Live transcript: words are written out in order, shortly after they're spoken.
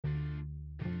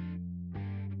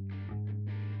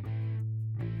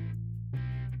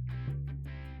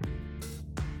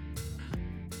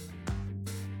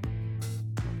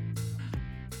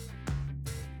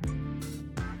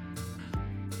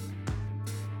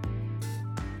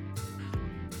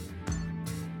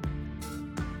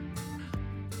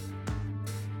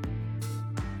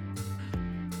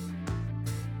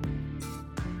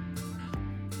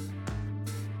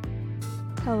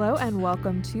Hello and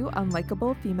welcome to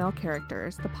Unlikable Female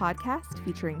Characters, the podcast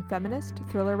featuring feminist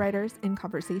thriller writers in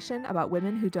conversation about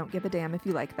women who don't give a damn if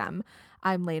you like them.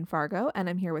 I'm Lane Fargo, and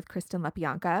I'm here with Kristen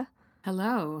Lepianka.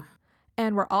 Hello.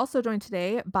 And we're also joined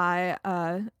today by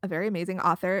a very amazing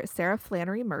author, Sarah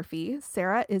Flannery Murphy.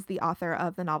 Sarah is the author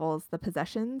of the novels The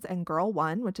Possessions and Girl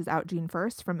One, which is out June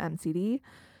 1st from MCD.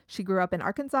 She grew up in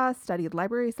Arkansas, studied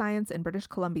library science in British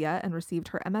Columbia, and received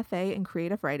her MFA in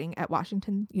creative writing at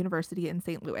Washington University in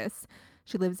St. Louis.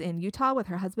 She lives in Utah with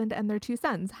her husband and their two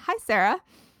sons. Hi, Sarah.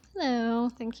 Hello.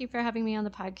 Thank you for having me on the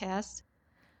podcast.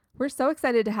 We're so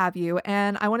excited to have you.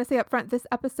 And I want to say up front, this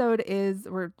episode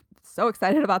we're so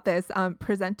excited about this,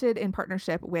 presented in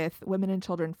partnership with Women and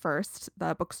Children First,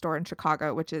 the bookstore in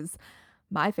Chicago, which is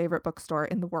my favorite bookstore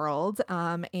in the world.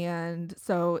 And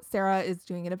so Sarah is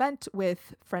doing an event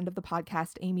with friend of the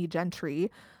podcast, Amy Gentry,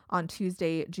 on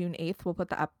Tuesday, June 8th. We'll put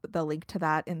the link to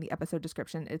that in the episode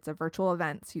description. It's a virtual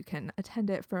event, so you can attend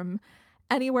it from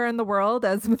anywhere in the world,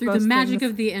 as with through the magic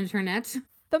of the internet.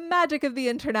 The magic of the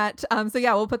internet. So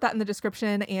yeah, we'll put that in the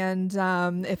description. And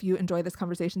if you enjoy this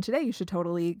conversation today, you should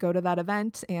totally go to that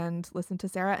event and listen to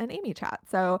Sarah and Amy chat.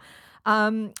 So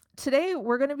today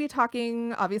we're going to be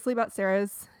talking obviously about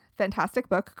Sarah's fantastic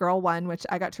book, Girl One, which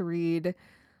I got to read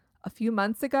a few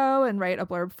months ago and write a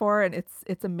blurb for, and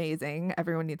it's amazing.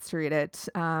 Everyone needs to read it.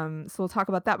 So we'll talk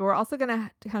about that, but we're also going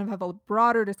to kind of have a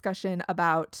broader discussion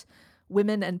about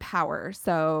women and power.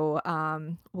 So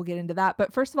we'll get into that.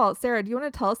 But first of all, Sarah, do you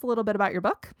want to tell us a little bit about your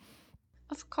book?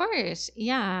 Of course.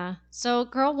 Yeah. So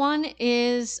Girl One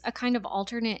is a kind of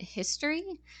alternate history.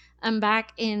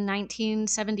 Back in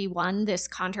 1971, this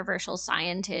controversial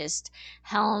scientist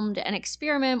helmed an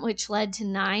experiment which led to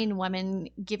 9 women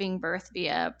giving birth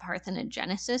via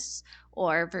parthenogenesis,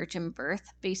 or virgin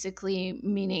birth, basically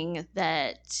meaning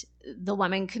that the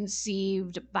women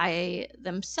conceived by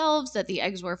themselves, that the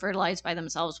eggs were fertilized by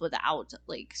themselves without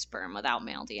sperm, without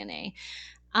male DNA.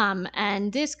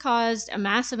 And this caused a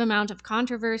massive amount of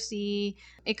controversy.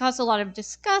 It caused a lot of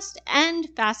disgust and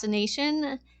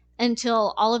fascination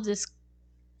until all of this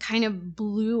kind of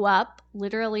blew up,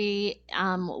 literally,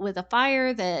 with a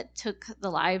fire that took the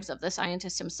lives of the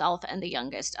scientist himself and the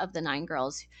youngest of the 9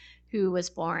 girls who was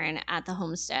born at the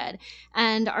homestead.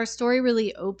 And our story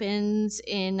really opens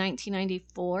in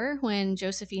 1994 when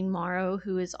Josephine Morrow,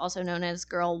 who is also known as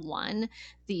Girl One,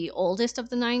 the oldest of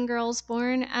the 9 girls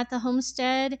born at the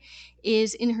homestead,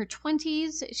 is in her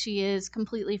 20s. She is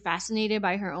completely fascinated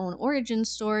by her own origin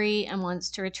story and wants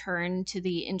to return to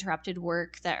the interrupted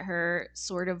work that her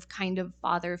sort of kind of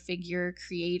father figure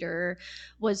creator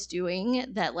was doing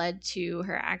that led to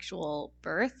her actual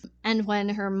birth. And when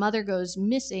her mother goes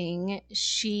missing,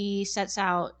 she sets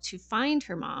out to find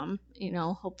her mom,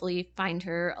 hopefully find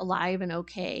her alive and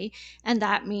okay. And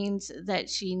that means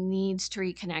that she needs to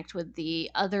reconnect with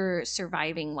the other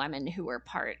surviving women who were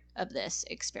part of this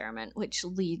experiment, which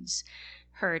leads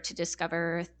her to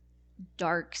discover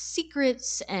dark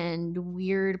secrets and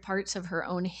weird parts of her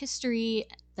own history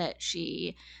that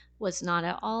she was not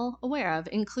at all aware of,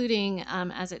 including,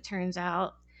 as it turns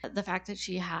out, the fact that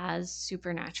she has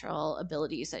supernatural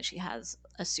abilities, that she has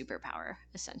a superpower,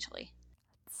 essentially.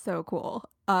 So cool.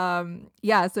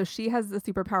 Yeah, so she has the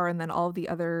superpower, and then all of the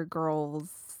other girls,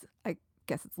 I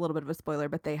guess it's a little bit of a spoiler,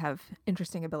 but they have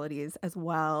interesting abilities as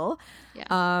well. Yeah.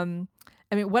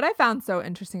 I mean, what I found so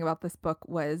interesting about this book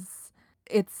was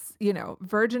it's,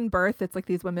 virgin birth. It's like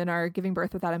these women are giving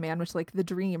birth without a man, which like the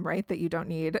dream, right? That you don't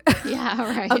need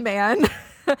right. a man.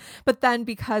 But then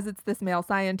because it's this male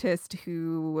scientist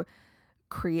who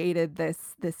created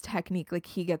this technique, like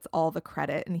he gets all the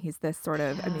credit, and he's this sort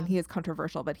of, I mean, he is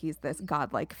controversial, but he's this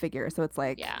godlike figure. So it's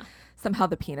like somehow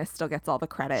the penis still gets all the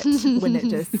credit. Wouldn't it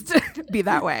just be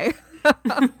that way?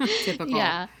 Typical.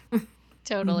 Yeah.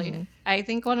 Totally. Mm-hmm. I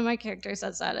think one of my characters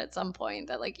says that at some point,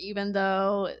 that even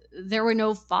though there were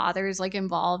no fathers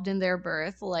involved in their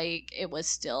birth, it was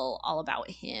still all about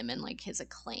him and his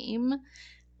acclaim.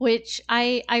 Which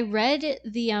I read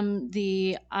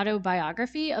the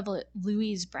autobiography of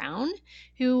Louise Brown,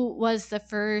 who was the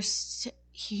first.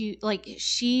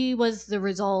 She was the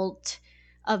result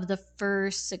of the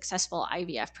first successful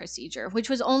IVF procedure, which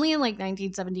was only in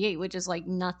 1978, which is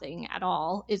nothing at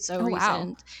all. It's so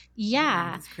recent. Wow.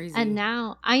 Yeah. That's crazy. And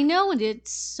now I know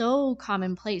it's so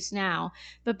commonplace now,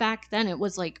 but back then it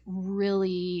was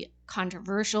really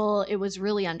controversial. It was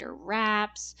really under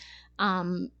wraps.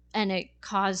 And it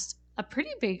caused a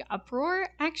pretty big uproar,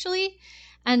 actually.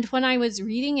 And when I was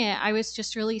reading it, I was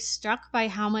just really struck by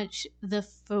how much the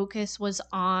focus was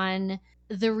on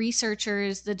the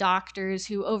researchers, the doctors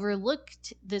who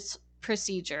overlooked this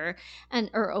procedure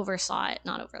or oversaw it,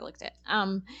 not overlooked it,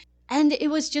 And it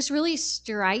was just really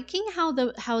striking how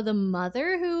the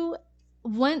mother who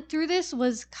went through this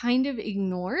was kind of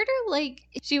ignored. Like,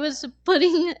 she was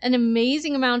putting an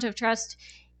amazing amount of trust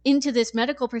into this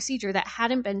medical procedure that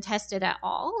hadn't been tested at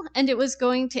all, and it was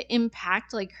going to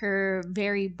impact like her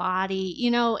very body.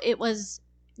 It was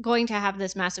going to have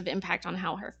this massive impact on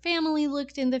how her family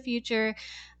looked in the future.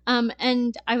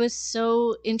 And I was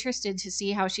so interested to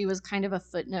see how she was kind of a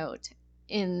footnote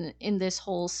in this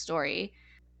whole story,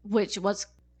 which was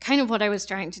kind of what I was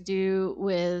trying to do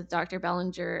with Dr.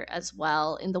 Bellinger as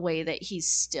well, in the way that he's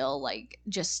still like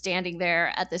just standing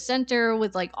there at the center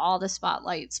with like all the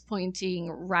spotlights pointing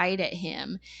right at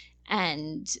him,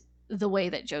 and the way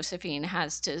that Josephine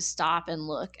has to stop and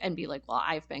look and be like, well,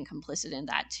 I've been complicit in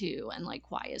that too, and like,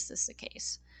 why is this the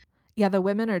case? Yeah, the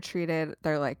women are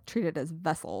they're like treated as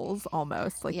vessels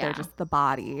almost, like they're Yeah. just the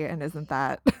body. And isn't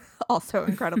that also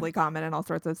incredibly common in all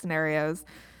sorts of scenarios?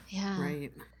 Yeah.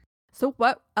 Right. So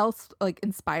what else like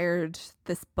inspired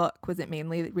this book? Was it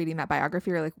mainly reading that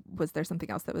biography, or like was there something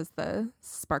else that was the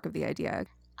spark of the idea?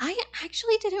 I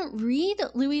actually didn't read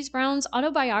Louise Brown's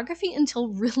autobiography until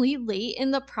really late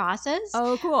in the process.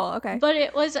 Oh, cool. Okay. But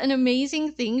it was an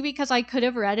amazing thing because I could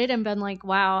have read it and been like,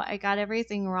 wow, I got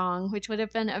everything wrong, which would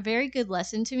have been a very good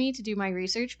lesson to me to do my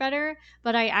research better.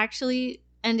 But I actually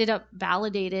ended up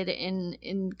validated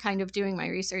in kind of doing my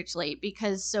research late,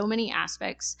 because so many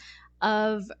aspects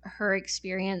of her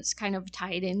experience kind of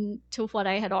tied into what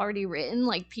I had already written.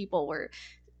 Like, people were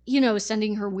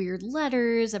sending her weird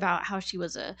letters about how she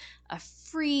was a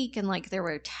freak, and like there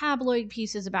were tabloid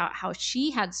pieces about how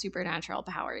she had supernatural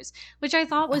powers, which I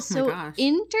thought was Oh my so gosh.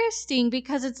 interesting,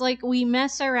 because it's like we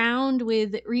mess around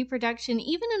with reproduction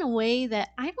even in a way that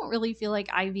I don't really feel like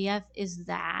IVF is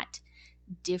that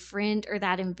different or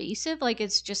that invasive. Like,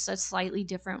 it's just a slightly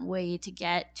different way to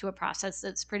get to a process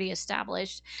that's pretty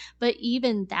established. But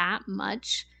even that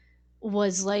much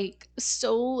was like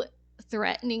so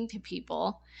threatening to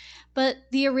people. But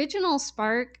the original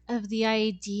spark of the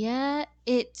idea,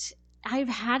 I've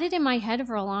had it in my head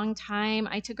for a long time.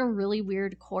 I took a really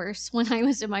weird course when I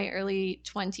was in my early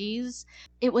 20s.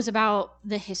 It was about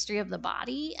the history of the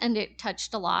body, and it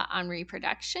touched a lot on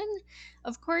reproduction,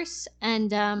 of course.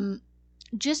 And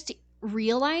just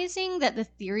realizing that the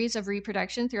theories of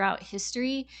reproduction throughout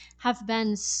history have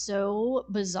been so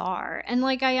bizarre. And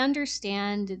like, I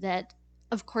understand that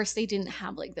of course they didn't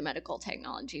have like the medical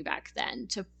technology back then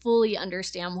to fully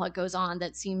understand what goes on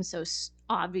that seems so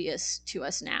obvious to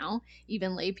us now,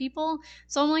 even lay people.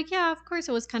 So I'm like, yeah, of course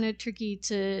it was kind of tricky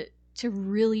to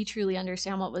really truly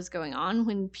understand what was going on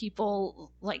when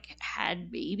people like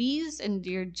had babies, and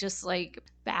you're just like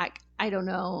back, I don't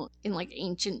know, in like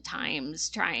ancient times,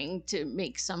 trying to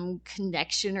make some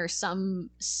connection or some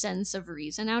sense of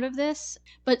reason out of this.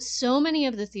 But so many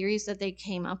of the theories that they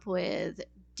came up with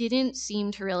didn't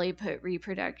seem to really put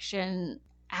reproduction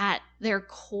at their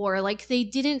core. Like, they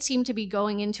didn't seem to be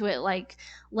going into it like,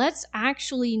 let's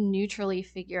actually neutrally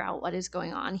figure out what is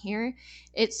going on here.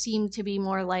 It seemed to be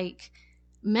more like,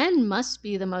 men must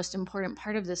be the most important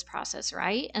part of this process,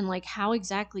 right? And like, how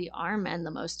exactly are men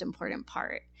the most important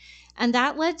part? And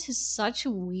that led to such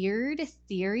weird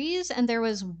theories. And there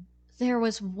was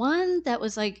one that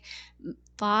was like,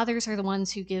 fathers are the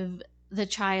ones who give the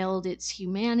child its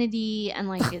humanity and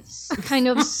like its kind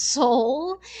of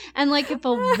soul. And like, if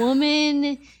a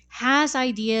woman has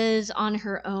ideas on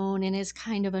her own and is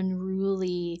kind of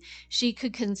unruly, she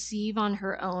could conceive on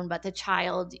her own, but the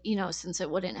child, since it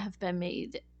wouldn't have been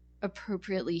made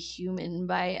appropriately human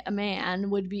by a man,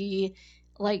 would be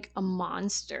like a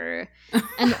monster.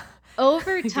 And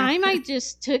over time, I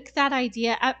just took that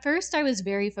idea. At first, I was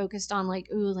very focused on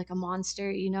like, ooh, like a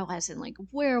monster, as in like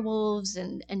werewolves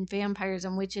and vampires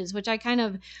and witches, which I kind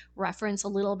of reference a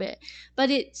little bit. But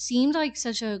it seemed like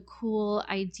such a cool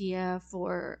idea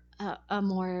for a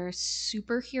more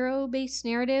superhero-based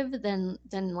narrative than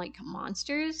like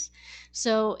monsters.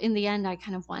 So in the end, I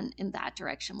kind of went in that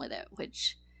direction with it,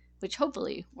 which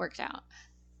hopefully worked out.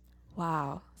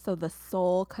 Wow. So the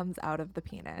soul comes out of the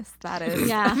penis. That is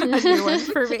Yeah. a new one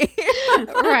for me.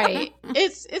 Right.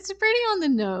 It's pretty on the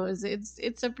nose.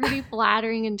 It's a pretty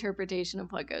flattering interpretation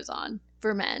of what goes on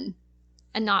for men,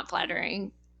 and not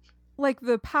flattering. Like,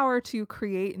 the power to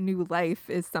create new life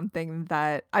is something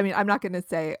that, I mean, I'm not going to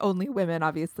say only women.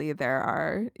 Obviously, there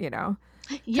are,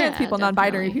 Yeah, trans people,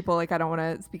 non-binary definitely. people. Like, I don't want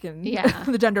to speak in Yeah.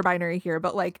 the gender binary here,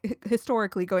 but like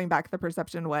historically going back, the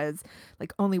perception was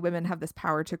like only women have this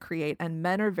power to create, and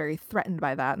men are very threatened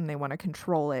by that, and they want to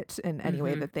control it in any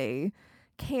way that they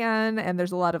can. And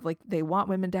there's a lot of like, they want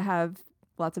women to have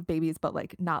lots of babies, but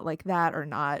like not like that, or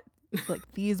not like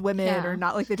these women, or Yeah.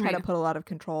 not like they try to Right. put a lot of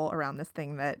control around this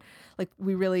thing that like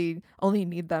we really only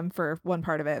need them for one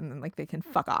part of it, and then like they can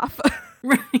fuck off.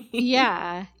 Right.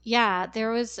 Yeah, yeah. There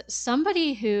was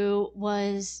somebody who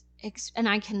was, and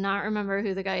I cannot remember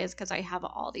who the guy is because I have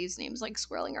all these names like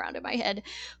swirling around in my head,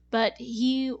 but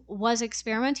he was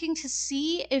experimenting to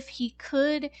see if he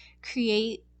could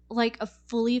create like a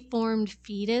fully formed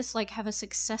fetus, like have a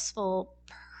successful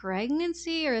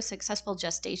pregnancy or a successful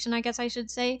gestation, I guess I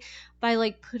should say, by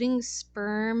like putting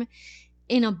sperm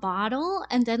in a bottle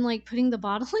and then like putting the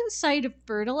bottle inside of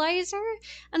fertilizer.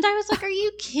 And I was like, are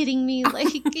you kidding me?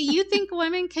 Like, you think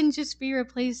women can just be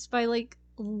replaced by like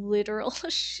literal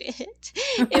shit?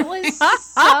 It was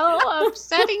so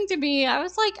upsetting to me. I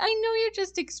was like, I know you're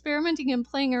just experimenting and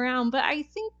playing around, but I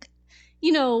think,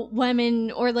 you know,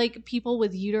 women or like people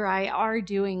with uteri are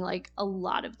doing like a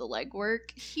lot of the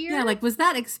legwork here. Yeah, like was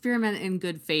that experiment in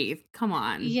good faith? Come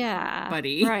on. Yeah,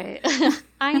 buddy. right.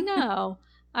 I know.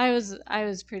 I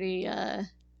was pretty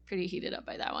heated up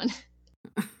by that one.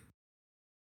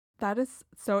 That is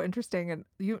so interesting, and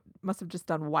you must have just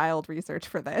done wild research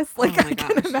for this. Like, Oh my I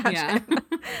can gosh, imagine.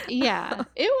 yeah. Yeah,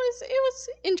 it was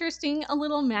interesting, a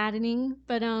little maddening,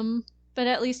 but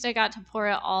at least I got to pour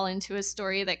it all into a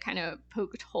story that kind of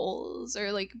poked holes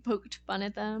or like poked fun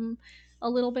at them a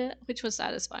little bit, which was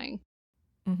satisfying.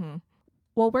 hmm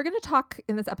Well, we're going to talk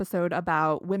in this episode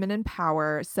about women in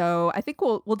power. So I think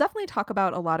we'll definitely talk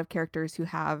about a lot of characters who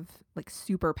have like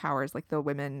superpowers, like the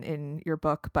women in your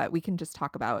book. But we can just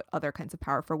talk about other kinds of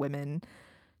power for women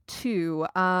too.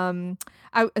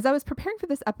 As I was preparing for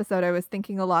this episode, I was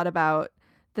thinking a lot about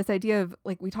this idea of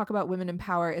like we talk about women in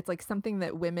power. It's like something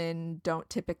that women don't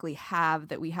typically have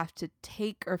that we have to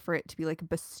take, or for it to be like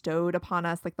bestowed upon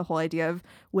us. Like the whole idea of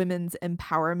women's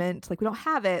empowerment, like we don't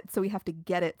have it, so we have to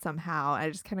get it somehow. I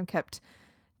just kind of kept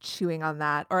chewing on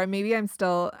that. Or maybe I'm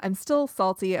still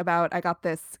salty about, I got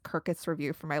this Kirkus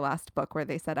review for my last book where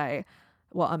they said a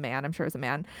man, I'm sure it was a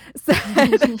man, said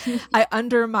I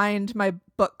undermined my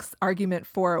book's argument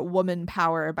for woman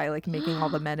power by like making all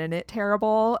the men in it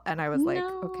terrible. And I was like,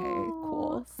 okay,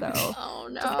 cool. So Oh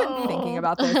just been thinking no.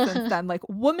 about this since then. Like,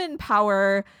 woman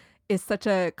power is such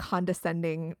a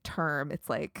condescending term. It's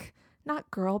like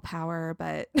not girl power,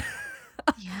 but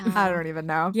I Yeah. don't even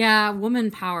know. Yeah,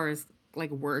 woman power is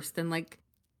like worse than like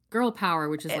girl power,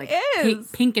 which is It like is.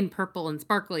 pink and purple and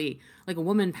sparkly. Like a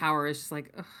woman power is just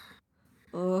like, ugh.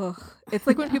 Ugh. It's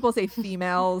like when Yeah. people say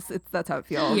females, that's how it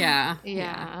feels. Yeah.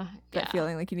 Yeah. That Yeah.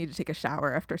 feeling like you need to take a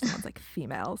shower after someone's like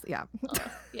females. Yeah.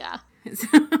 Ugh, yeah.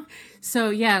 So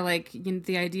yeah, like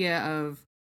the idea of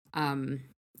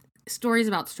stories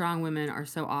about strong women are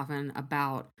so often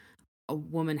about a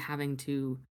woman having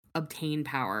to obtain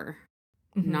power,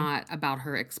 Mhm. not about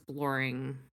her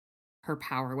exploring her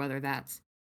power, whether that's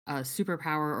a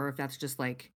superpower or if that's just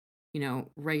like,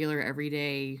 regular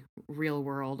everyday real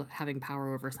world having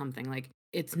power over something. Like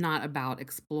it's not about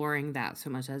exploring that so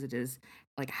much as it is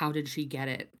like how did she get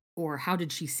it, or how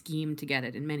did she scheme to get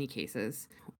it in many cases,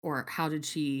 or how did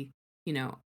she,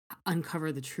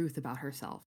 uncover the truth about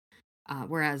herself.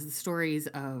 Whereas the stories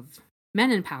of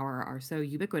men in power are so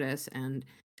ubiquitous and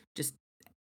just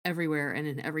everywhere, and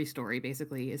in every story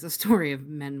basically is a story of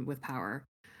men with power.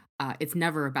 It's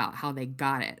never about how they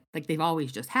got it. Like they've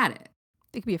always just had it.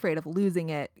 They could be afraid of losing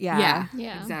it. Yeah,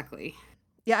 Yeah. exactly.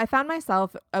 Yeah, I found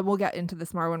myself, we'll get into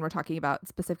this more when we're talking about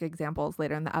specific examples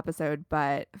later in the episode,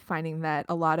 but finding that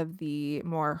a lot of the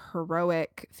more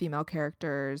heroic female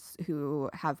characters who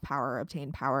have power,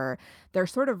 obtain power, they're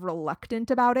sort of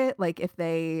reluctant about it. Like if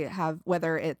they have,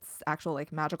 whether it's actual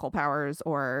like magical powers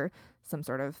or some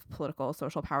sort of political,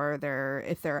 social power,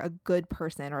 if they're a good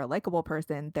person or a likable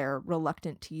person, they're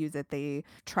reluctant to use it. They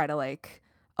try to like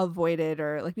avoid it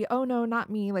or like be, oh no, not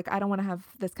me, like I don't want to have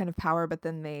this kind of power, but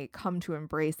then they come to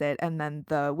embrace it, and then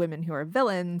the women who are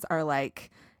villains are like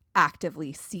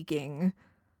actively seeking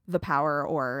the power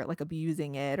or like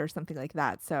abusing it or something like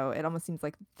that. So it almost seems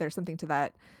like there's something to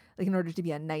that, like in order to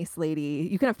be a nice lady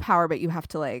you can have power, but you have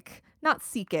to like not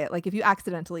seek it. Like if you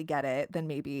accidentally get it, then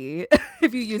maybe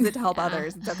if you use it to help Yeah.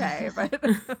 others, it's okay. But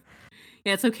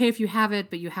Yeah, it's okay if you have it,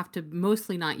 but you have to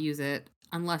mostly not use it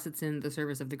unless it's in the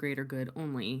service of the greater good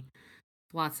only.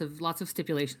 Lots of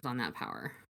stipulations on that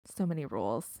power. so many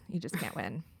rules, you just can't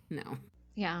win. No.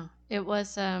 Yeah, it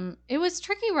was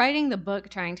tricky writing the book,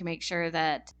 trying to make sure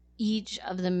that each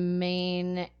of the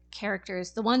main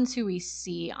characters, the ones who we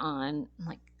see on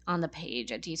the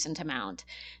page a decent amount,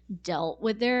 dealt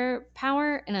with their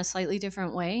power in a slightly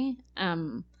different way,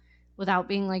 without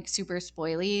being like super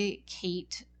spoily.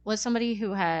 Kate was somebody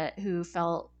who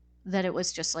felt that it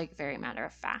was just like very matter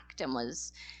of fact and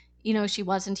was, she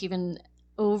wasn't even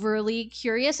overly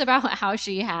curious about how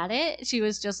she had it. She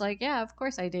was just like, yeah, of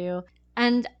course I do.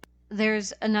 And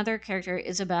there's another character,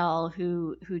 Isabel,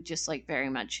 who just like very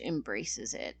much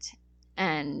embraces it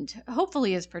and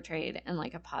hopefully is portrayed in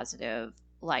like a positive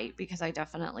light, because I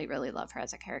definitely really love her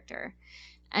as a character.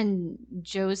 And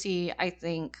Josie, I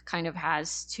think, kind of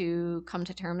has to come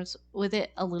to terms with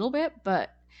it a little bit, but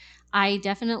I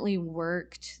definitely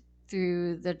worked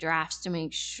through the drafts to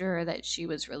make sure that she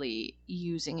was really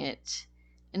using it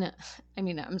in a, I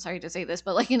mean, I'm sorry to say this,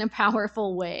 but like in a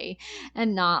powerful way,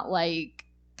 and not like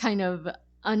kind of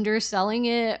underselling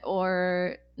it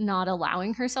or not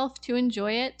allowing herself to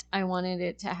enjoy it. I wanted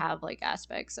it to have like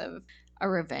aspects of a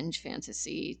revenge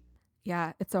fantasy.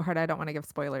 Yeah, it's so hard. I don't want to give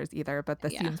spoilers either, but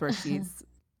the Yeah. scenes where she's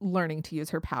learning to use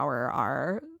her power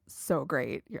are so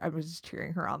great. I was just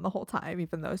cheering her on the whole time,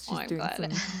 even though Oh, she's I'm doing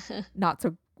glad. some not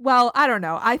so well. I don't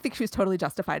know. I think she was totally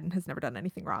justified and has never done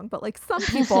anything wrong. But like some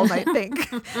people might think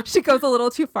she goes a little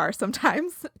too far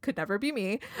sometimes. Could never be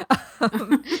me.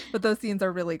 But those scenes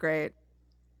are really great.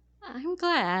 I'm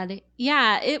glad.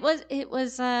 Yeah, it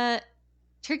was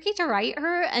tricky to write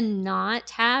her and not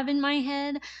have in my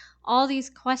head all these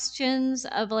questions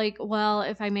of like, well,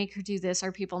 if I make her do this,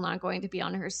 are people not going to be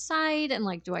on her side? And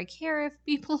like, do I care if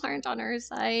people aren't on her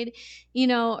side?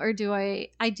 Or do I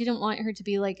didn't want her to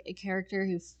be like a character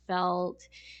who felt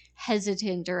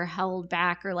hesitant or held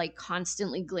back or like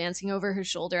constantly glancing over her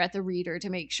shoulder at the reader to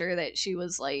make sure that she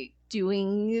was like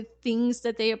doing things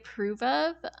that they approve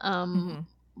of. Hmm.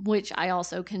 Which I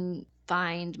also can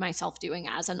find myself doing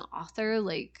as an author,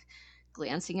 like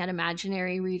glancing at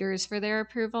imaginary readers for their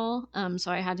approval.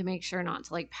 So I had to make sure not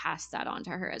to like pass that on to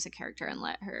her as a character and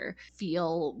let her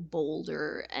feel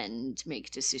bolder and make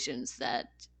decisions that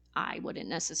I wouldn't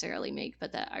necessarily make,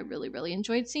 but that I really, really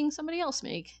enjoyed seeing somebody else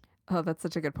make. Oh, that's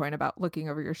such a good point about looking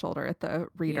over your shoulder at the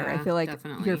reader. I Yeah, feel like your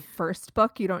definitely. first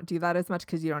book, you don't do that as much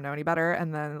because you don't know any better.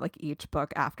 And then, like, each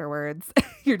book afterwards,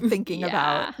 you're thinking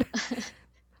about Yeah.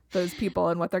 those people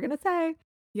and what they're going to say.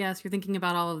 Yes, you're thinking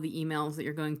about all of the emails that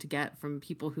you're going to get from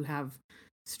people who have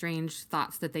strange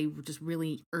thoughts that they just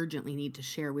really urgently need to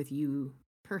share with you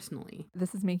personally.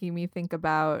 This is making me think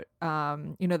about,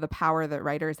 the power that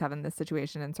writers have in this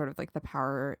situation and sort of like the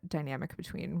power dynamic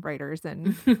between writers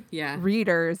and Yeah.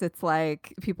 readers. It's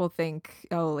like people think,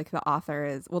 oh, like the author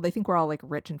is, well, they think we're all like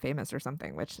rich and famous or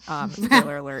something, which,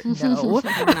 spoiler alert, no.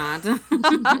 We're not.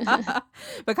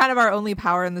 But kind of our only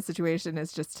power in the situation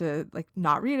is just to like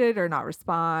not read it or not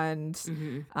respond.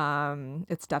 Mhm.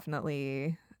 It's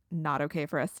definitely not okay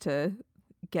for us to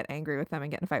get angry with them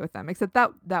and get in a fight with them. Except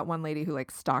that one lady who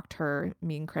like stalked her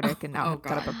mean critic and now Oh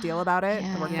got a God. book deal about it.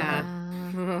 That worked for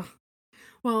her. Yeah. Ugh.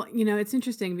 Well, it's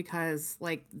interesting because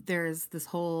like there's this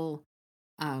whole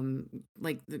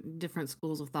like the different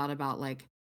schools of thought about like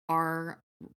are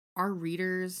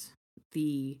readers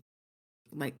the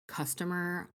like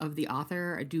customer of the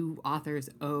author? Do authors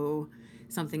owe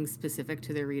something specific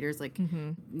to their readers? Like,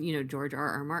 Hmm. George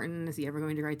R. Martin, is he ever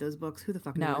going to write those books? Who the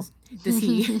fuck No. knows? Does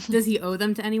he does he owe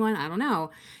them to anyone? I don't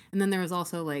know. And then there was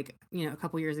also like, a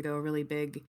couple years ago, a really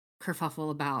big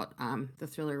kerfuffle about the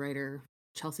thriller writer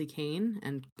Chelsea Kane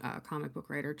and comic book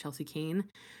writer Chelsea Kane,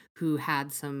 who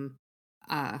had some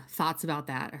thoughts about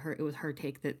that. It was her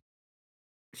take that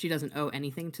she doesn't owe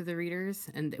anything to the readers,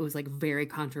 and it was like very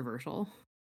controversial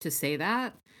to say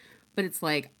that, but it's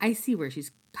like I see where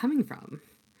she's coming from.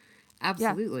 Yeah.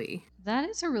 Absolutely. That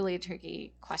is a really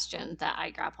tricky question that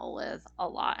I grapple with a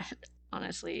lot,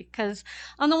 honestly. Because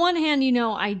on the one hand,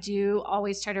 I do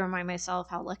always try to remind myself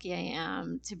how lucky I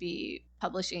am to be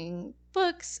publishing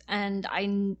books, and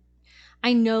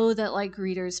I know that like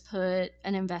readers put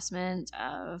an investment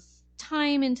of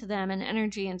time into them and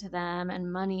energy into them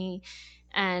and money,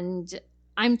 and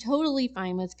I'm totally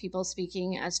fine with people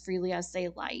speaking as freely as they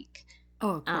like.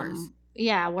 Oh, of course.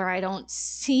 Yeah, where I don't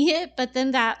see it, but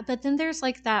then there's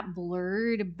like that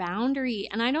blurred boundary,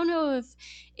 and I don't know if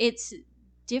it's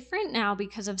different now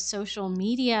because of social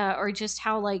media or just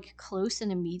how like close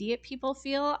and immediate people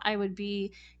feel. I would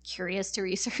be curious to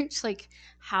research like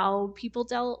how people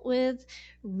dealt with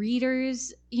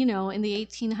readers, in the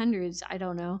 1800s. I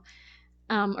don't know.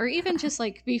 Or even just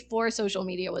like before social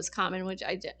media was common, which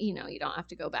you don't have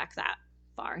to go back that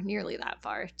far, nearly that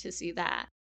far to see that.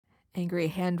 Angry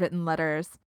handwritten letters.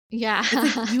 Yeah.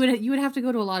 It's like you would have to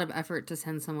go to a lot of effort to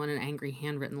send someone an angry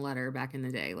handwritten letter back in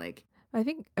the day. Like, I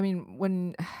mean,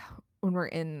 when we're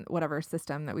in whatever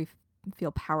system that we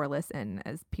feel powerless in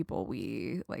as people,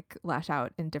 we like lash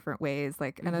out in different ways.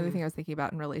 Like another mhm. thing I was thinking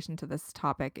about in relation to this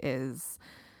topic is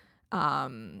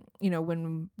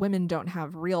when women don't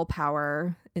have real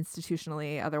power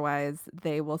institutionally, otherwise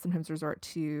they will sometimes resort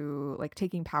to like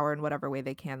taking power in whatever way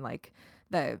they can, like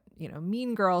the,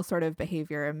 mean girl sort of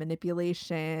behavior and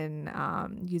manipulation,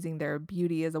 using their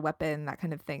beauty as a weapon, that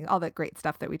kind of thing, all that great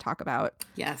stuff that we talk about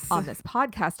Yes. on this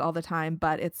podcast all the time.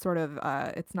 But it's sort of,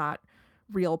 it's not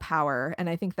real power. And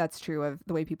I think that's true of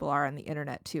the way people are on the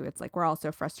internet too. It's like we're all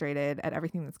so frustrated at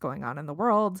everything that's going on in the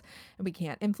world, and we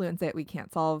can't influence it. We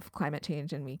can't solve climate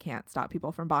change, and we can't stop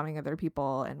people from bombing other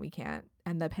people, and we can't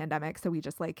end the pandemic. So we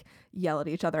just like yell at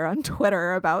each other on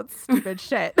Twitter about stupid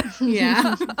shit.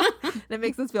 Yeah. And it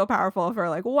makes us feel powerful for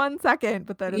like 1 second,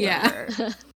 but then it's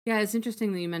over. Yeah, it's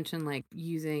interesting that you mentioned like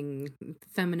using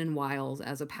feminine wiles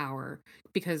as a power,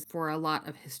 because for a lot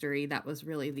of history, that was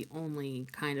really the only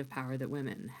kind of power that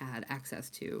women had access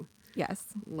to. Yes.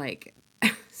 Like,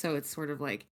 so it's sort of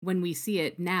like when we see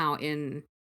it now in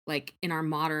our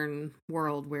modern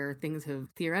world where things have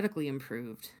theoretically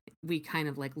improved, we kind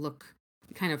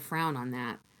of frown on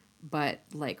that. But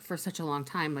like for such a long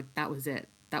time, like that was it.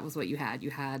 That was what you had. You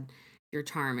had your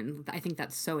charm. And I think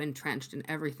that's so entrenched in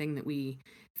everything that we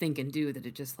think and do that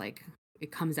it just like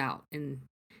it comes out in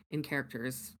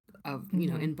characters of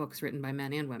in books written by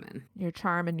men and women. Your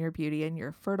charm and your beauty and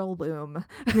your fertile womb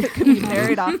could be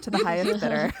married off to the highest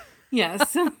bidder.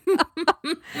 Yes.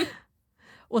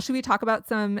 Well, should we talk about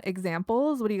some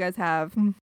examples? What do you guys have?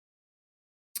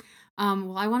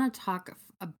 Well, I want to talk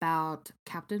about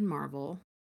Captain Marvel.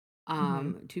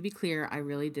 To be clear, I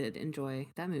really did enjoy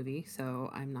that movie, so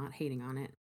I'm not hating on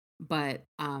it. But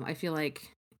I feel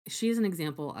like she's an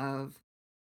example of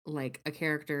like a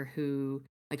character who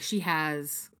like she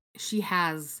has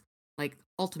like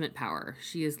ultimate power.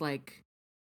 She is like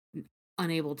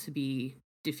unable to be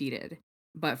defeated.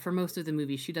 But for most of the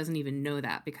movie, she doesn't even know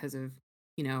that because of,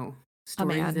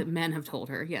 stories that men have told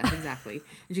her. Yes, exactly.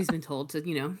 And she's been told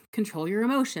to, control your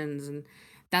emotions. And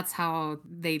that's how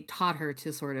they taught her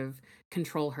to sort of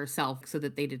control herself so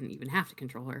that they didn't even have to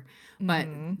control her. But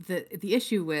the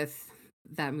issue with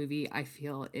that movie, I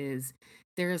feel, is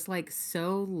there's like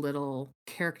so little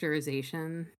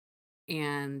characterization,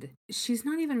 and she's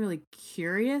not even really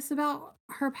curious about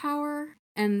her power.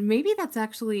 And maybe that's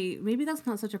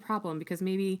not such a problem, because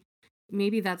maybe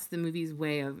that's the movie's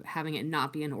way of having it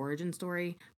not be an origin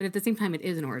story, but at the same time it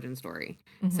is an origin story.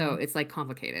 So it's like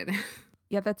complicated.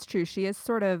 Yeah, that's true. She is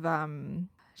sort of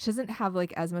she doesn't have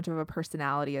like as much of a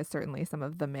personality as certainly some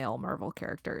of the male Marvel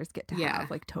characters get to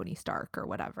have, like Tony Stark or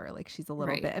whatever. Like she's a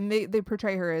little bit, and they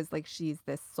portray her as like she's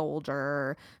this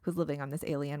soldier who's living on this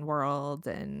alien world.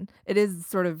 And it is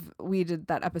sort of, we did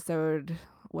that episode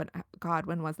when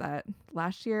was that,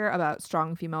 last year, about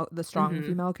the strong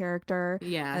female character.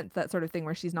 Yeah. And that sort of thing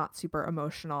where she's not super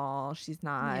emotional. She's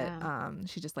not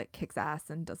she just like kicks ass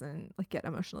and doesn't like get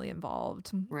emotionally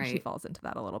involved. Right. She falls into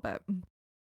that a little bit.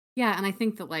 Yeah, and I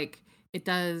think that like it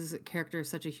does characters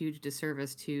such a huge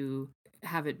disservice to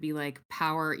have it be like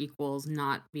power equals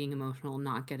not being emotional,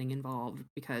 not getting involved,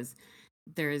 because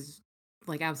there's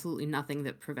like absolutely nothing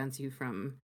that prevents you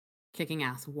from kicking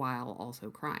ass while also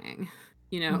crying.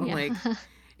 Like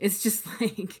it's just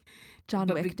like John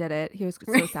Wick did it. He was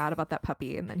so sad about that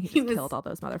puppy, and then he just killed all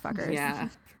those motherfuckers. Yeah,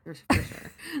 for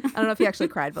sure. I don't know if he actually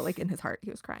cried, but like in his heart,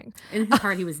 he was crying. In his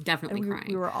heart, he was definitely crying.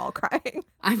 We were all crying.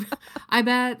 I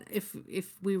bet if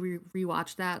we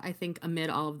rewatched that, I think amid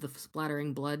all of the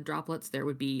splattering blood droplets, there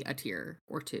would be a tear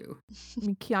or two. I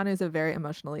mean, Keanu's a very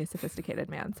emotionally sophisticated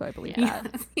man, so I believe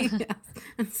that. Yes.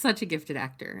 And such a gifted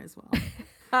actor as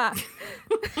well.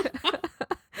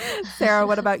 Sarah,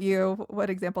 what about you? What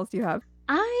examples do you have?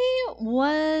 I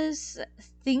was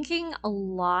thinking a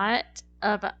lot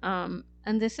of and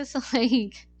this is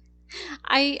like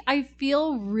I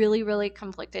feel really, really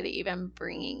conflicted even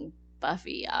bringing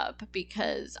Buffy up,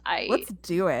 because let's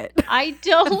do it. I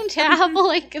don't have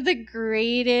like the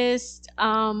greatest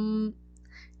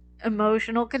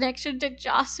emotional connection to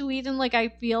Joss Whedon. Like I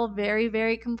feel very,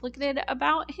 very conflicted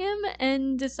about him,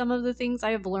 and some of the things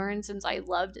I have learned since I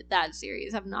loved that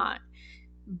series have not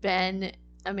been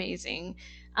amazing.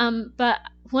 But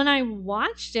when I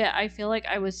watched it, I feel like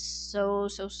I was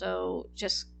so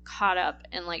just caught up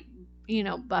in like,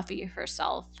 Buffy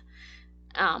herself,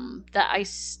 that I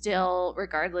still,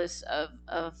 regardless of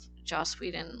Joss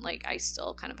Whedon, like I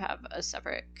still kind of have a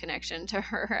separate connection to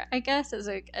her, I guess, as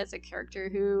a character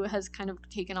who has kind of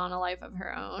taken on a life of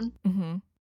her own.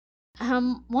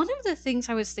 One of the things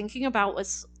I was thinking about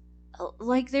was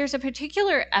like there's a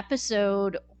particular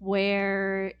episode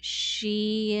where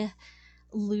she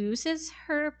loses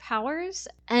her powers,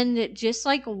 and just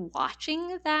like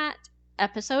watching that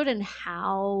episode and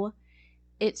how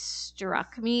it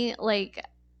struck me, like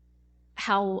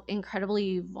how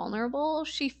incredibly vulnerable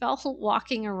she felt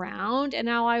walking around, and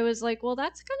now I was like, well,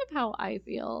 that's kind of how I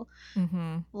feel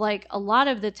Mm-hmm. like a lot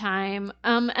of the time.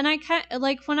 And I kind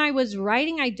like when I was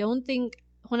writing,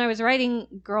 when I was writing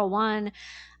Girl One,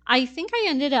 I think I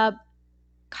ended up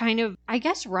kind of, I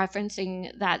guess,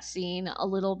 referencing that scene a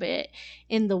little bit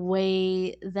in the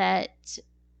way that,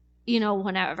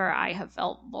 whenever I have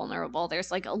felt vulnerable,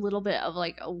 there's like a little bit of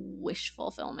like a wish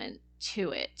fulfillment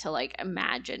to it, to like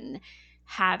imagine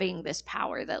having this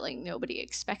power that like nobody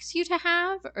expects you to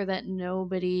have, or that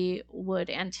nobody would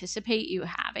anticipate you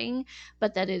having,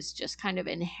 but that is just kind of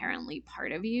inherently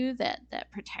part of you,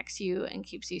 that protects you and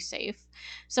keeps you safe.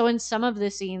 So in some of the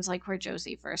scenes, like where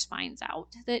Josie first finds out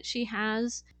that she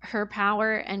has her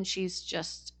power and she's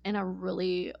just in a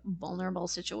really vulnerable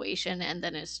situation, and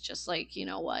then it's just like, you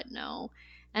know what, no,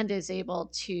 and is able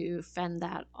to fend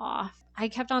that off. I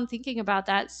kept on thinking about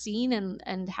that scene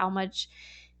and how much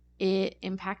it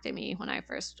impacted me when I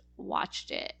first watched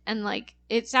it. And like,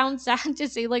 it sounds sad to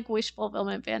say like wish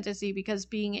fulfillment fantasy, because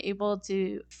being able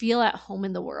to feel at home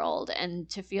in the world and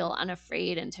to feel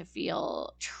unafraid and to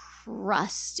feel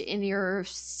trust in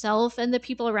yourself and the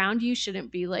people around you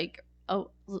shouldn't be like, oh,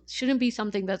 shouldn't be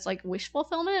something that's like wish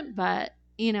fulfillment. But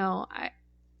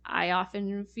I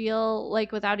often feel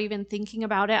like without even thinking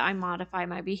about it, I modify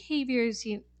my behaviors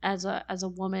as a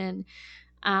woman,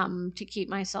 to keep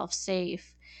myself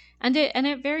safe. And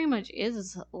it very much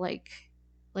is like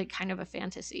kind of a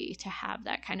fantasy to have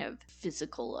that kind of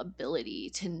physical ability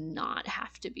to not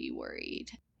have to be worried.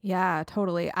 Yeah,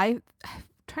 totally. I'm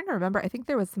trying to remember. I think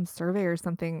there was some survey or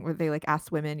something where they like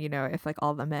asked women, if like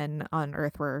all the men on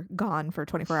Earth were gone for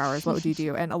 24 hours, what would you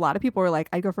do? And a lot of people were like,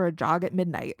 I'd go for a jog at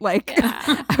midnight. Like,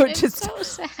 Yeah, I would it's just so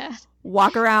sad.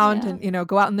 walk around Yeah. and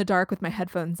go out in the dark with my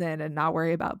headphones in and not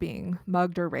worry about being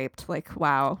mugged or raped. Like,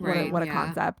 wow, Right, what a yeah.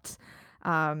 concept.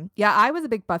 Yeah, I was a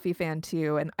big Buffy fan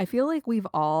too, and I feel like we've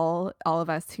all of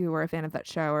us who were a fan of that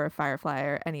show or Firefly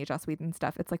or any Joss Whedon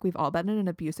stuff, it's like we've all been in an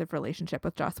abusive relationship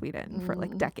with Joss Whedon for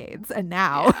like decades, and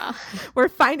now Yeah. we're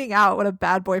finding out what a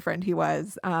bad boyfriend he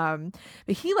was. But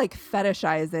he like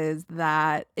fetishizes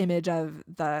that image of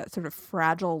the sort of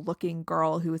fragile looking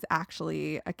girl who is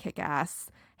actually a kick-ass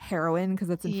heroine,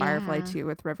 because it's in Firefly Yeah. too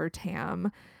with River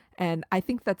Tam. And I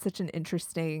think that's such an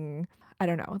interesting, I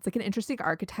don't know, it's like an interesting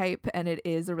archetype, and it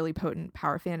is a really potent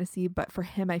power fantasy. But for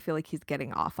him, I feel like he's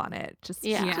getting off on it just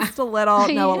Yeah. a little,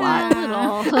 no, a lot. Yeah,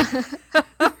 a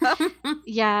little.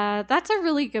 Yeah, that's a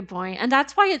really good point. And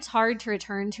that's why it's hard to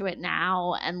return to it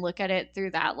now and look at it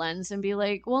through that lens and be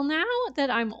like, well, now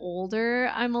that I'm older,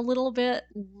 I'm a little bit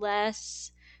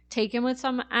less taken with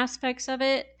some aspects of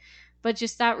it. But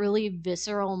just that really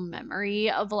visceral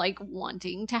memory of like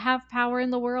wanting to have power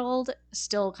in the world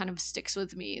still kind of sticks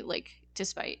with me, like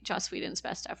despite Joss Whedon's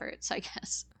best efforts, I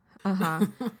guess. Uh-huh.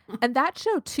 And that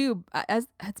show too, as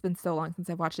it's been so long since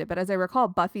I've watched it, but as I recall,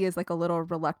 Buffy is like a little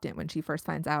reluctant when she first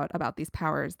finds out about these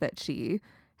powers that she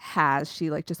has. She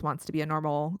like just wants to be a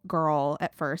normal girl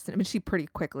at first. I mean, she pretty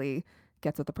quickly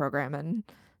gets with the program and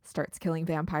starts killing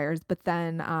vampires. But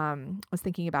then I was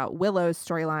thinking about Willow's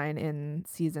storyline in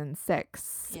season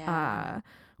 6, Yeah.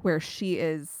 where she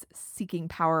is seeking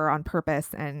power on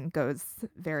purpose and goes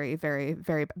very, very,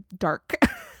 very dark.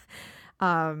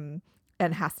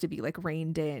 And has to be like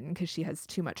reined in because she has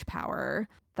too much power.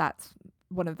 That's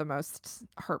one of the most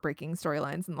heartbreaking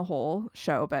storylines in the whole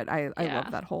show, but I Yeah.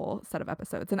 love that whole set of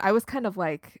episodes. And I was kind of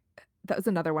like, that was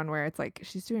another one where it's like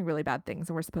she's doing really bad things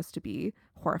and we're supposed to be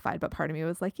horrified, but part of me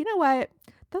was like, you know what,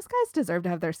 those guys deserve to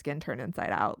have their skin turned inside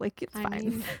out. Like, it's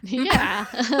fine. Yeah.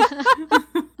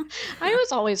 I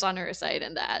was always on her side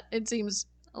in that. It seems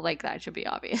like that should be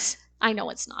obvious. I know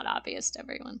it's not obvious to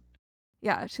everyone.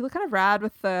 Yeah, she looked kind of rad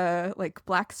with the like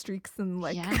black streaks and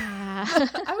like Yeah.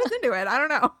 I was into it. I don't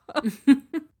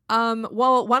know.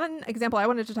 Well, one example I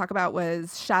wanted to talk about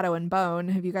was Shadow and Bone.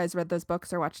 Have you guys read those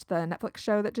books or watched the Netflix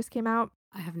show that just came out?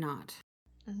 I have not.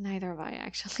 Neither have I,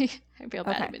 actually. I feel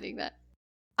bad Okay. admitting that.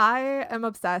 I am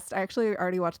obsessed. I actually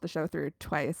already watched the show through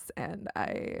twice, and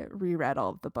I reread all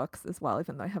of the books as well,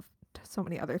 even though I have so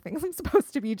many other things I'm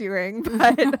supposed to be doing.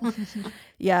 But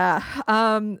yeah.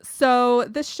 So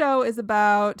this show is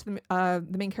about the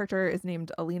main character is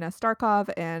named Alina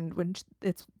Starkov, and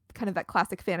it's kind of that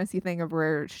classic fantasy thing of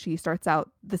where she starts out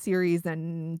the series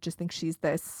and just thinks she's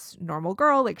this normal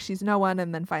girl, like she's no one,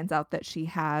 and then finds out that she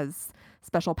has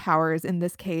special powers. In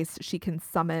this case, she can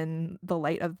summon the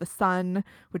light of the sun,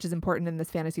 which is important in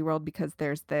this fantasy world because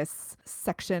there's this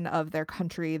section of their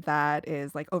country that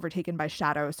is like overtaken by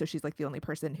shadow. So she's like the only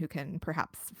person who can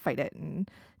perhaps fight it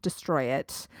and destroy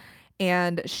it.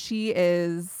 And she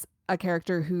is a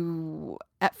character who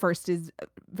at first is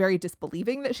very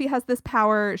disbelieving that she has this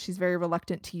power. She's very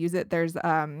reluctant to use it. There's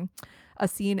a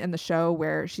scene in the show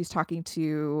where she's talking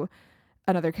to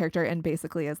another character and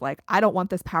basically is like, I don't want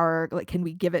this power. Like, can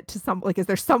we give it to some, like, is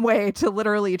there some way to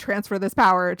literally transfer this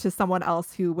power to someone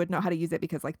else who would know how to use it?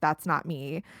 Because like, that's not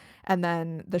me. And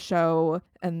then the show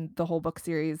and the whole book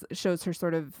series shows her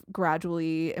sort of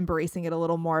gradually embracing it a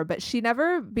little more, but she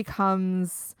never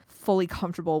becomes fully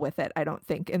comfortable with it, I don't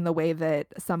think, in the way that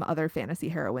some other fantasy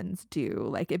heroines do.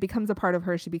 Like, it becomes a part of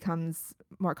her. She becomes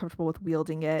more comfortable with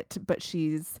wielding it, but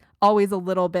she's always a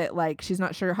little bit like, she's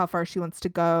not sure how far she wants to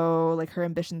go. Like, her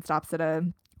ambition stops at a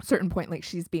certain point. Like,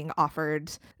 she's being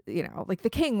offered, you know, like the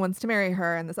king wants to marry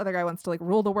her and this other guy wants to like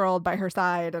rule the world by her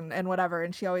side and whatever.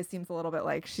 And she always seems a little bit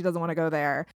like she doesn't want to go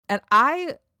there. And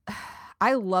I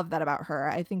love that about her.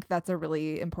 I think that's a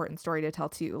really important story to tell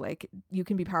too. Like, you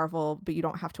can be powerful, but you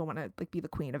don't have to want to like be the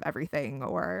queen of everything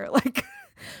or like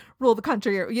rule the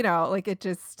country or, you know, like, it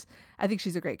just, I think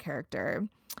she's a great character.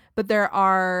 But there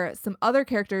are some other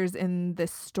characters in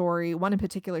this story, one in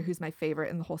particular who's my favorite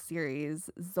in the whole series,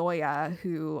 Zoya,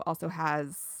 who also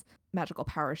has magical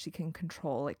powers. She can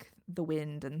control like the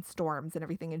wind and storms and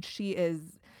everything. And she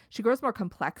grows more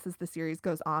complex as the series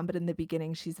goes on, but in the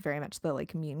beginning she's very much the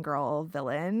like mean girl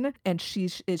villain, and she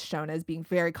is shown as being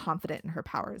very confident in her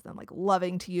powers and like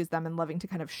loving to use them and loving to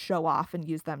kind of show off and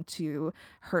use them to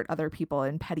hurt other people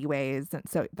in petty ways. And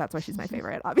so that's why she's my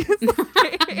favorite, obviously.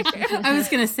 I was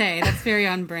gonna say that's very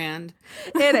on brand.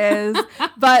 It is,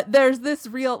 but there's this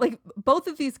real, like, both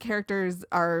of these characters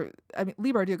are, I mean,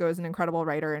 Leigh Bardugo is an incredible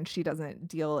writer, and she doesn't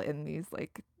deal in these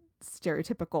like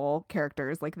stereotypical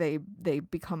characters. Like, they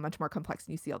become much more complex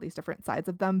and you see all these different sides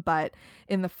of them. But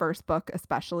in the first book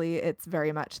especially, it's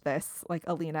very much this, like,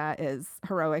 Alina is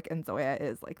heroic and Zoya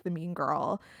is like the mean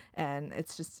girl, and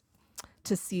it's just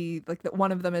to see like that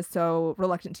one of them is so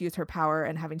reluctant to use her power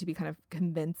and having to be kind of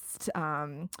convinced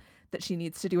that she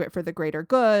needs to do it for the greater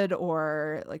good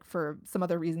or like for some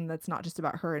other reason that's not just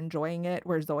about her enjoying it,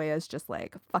 where Zoya is just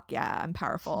like, fuck yeah, I'm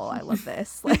powerful, I love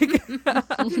this. Like, it's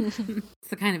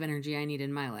the kind of energy I need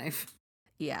in my life.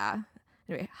 Yeah.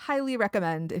 Anyway, highly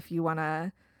recommend if you want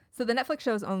to. So the Netflix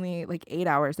show is only like 8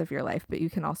 hours of your life, but you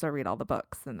can also read all the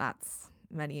books, and that's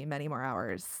many, many more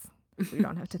hours. So you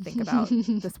don't have to think about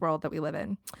this world that we live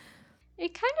in.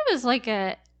 It kind of is like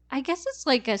I guess it's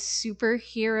like a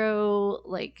superhero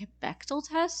like Bechdel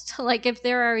test. Like, if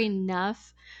there are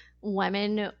enough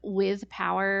women with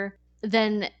power,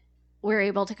 then we're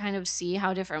able to kind of see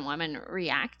how different women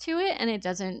react to it, and it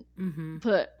doesn't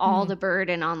put all the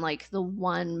burden on like the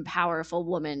one powerful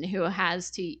woman who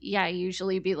has to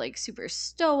usually be like super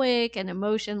stoic and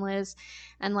emotionless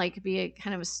and like be a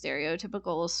kind of a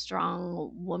stereotypical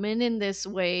strong woman in this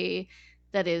way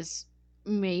that is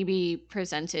maybe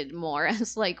presented more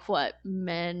as like what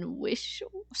men wish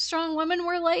strong women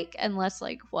were like and less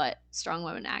like what strong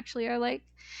women actually are like.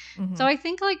 So I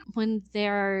think like when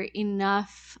there are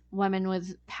enough women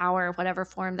with power, whatever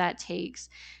form that takes,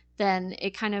 then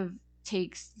it kind of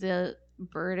takes the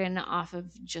burden off of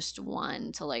just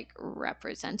one to like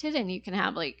represent it, and you can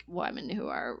have like women who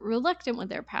are reluctant with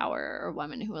their power or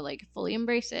women who will like fully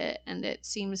embrace it, and it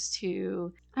seems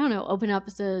to, I don't know, open up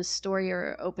the story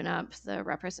or open up the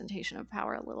representation of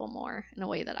power a little more in a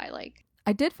way that I like.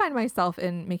 I did find myself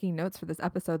in making notes for this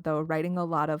episode, though, writing a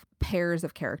lot of pairs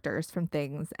of characters from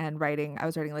things, and I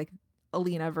was writing like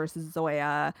Alina versus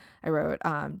Zoya. I wrote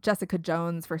Jessica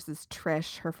Jones versus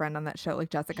Trish, her friend on that show. Like,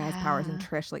 Jessica has powers and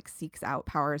Trish like seeks out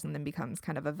powers and then becomes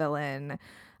kind of a villain.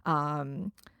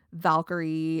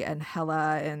 Valkyrie and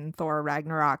Hela in Thor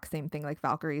Ragnarok, same thing. Like,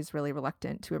 Valkyrie's really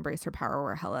reluctant to embrace her power,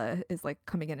 where Hela is like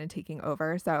coming in and taking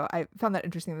over. So I found that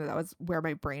interesting that was where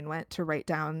my brain went to write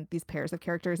down these pairs of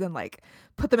characters and like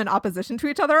put them in opposition to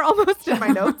each other almost in my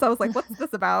notes. I was like, what's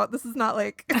this about? This is not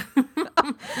like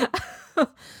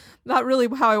not really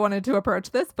how I wanted to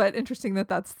approach this, but interesting that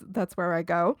that's where I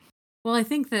go. Well, I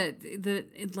think that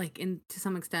to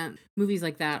some extent, movies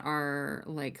like that are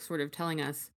like sort of telling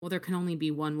us, well, there can only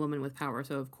be one woman with power,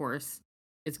 so of course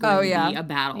it's going to be a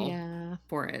battle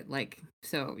for it. Like,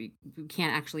 so we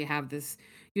can't actually have this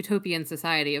utopian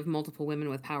society of multiple women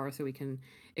with power, so we can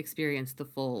experience the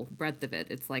full breadth of it.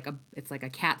 It's like a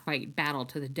cat fight battle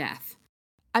to the death.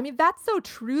 I mean, that's so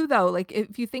true, though. Like,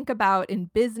 if you think about in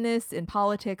business, in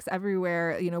politics,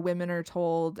 everywhere, you know, women are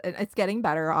told, and it's getting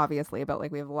better, obviously, but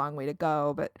like we have a long way to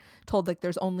go, but told like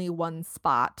there's only one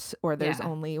spot or there's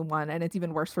only one, and it's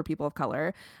even worse for people of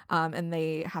color. And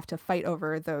they have to fight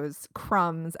over those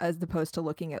crumbs as opposed to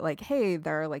looking at like, hey,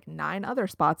 there are like 9 other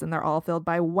spots and they're all filled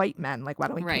by white men. Like, why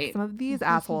don't we pick some of these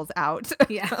assholes out?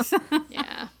 Yes.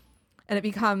 Yeah. And it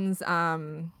becomes,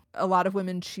 a lot of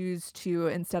women choose to,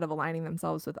 instead of aligning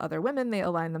themselves with other women, they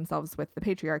align themselves with the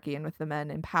patriarchy and with the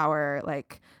men in power.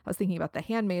 Like, I was thinking about The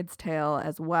Handmaid's Tale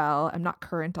as well. I'm not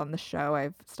current on the show.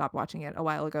 I've stopped watching it a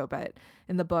while ago, but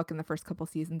in the book, in the first couple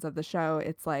seasons of the show,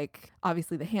 it's like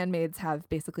obviously the handmaids have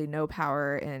basically no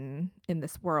power in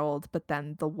this world, but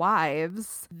then the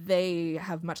wives, they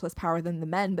have much less power than the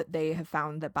men, but they have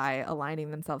found that by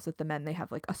aligning themselves with the men, they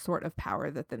have like a sort of power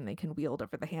that then they can wield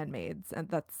over the handmaids. And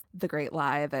that's the great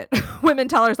lie that women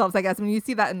tell ourselves, I guess. I mean, you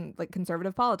see that in like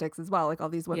conservative politics as well, like all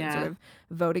these women sort of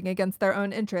voting against their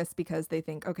own interests because they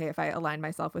think, okay, if I align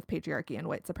myself with patriarchy and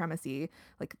white supremacy,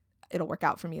 like it'll work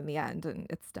out for me in the end. And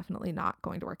it's definitely not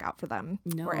going to work out for them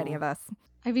or any of us.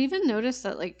 I've even noticed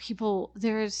that like people,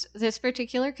 there's this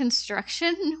particular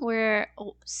construction where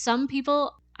some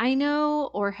people I know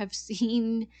or have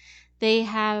seen, they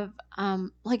have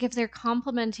like if they're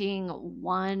complimenting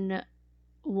one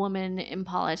woman in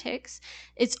politics,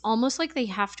 it's almost like they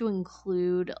have to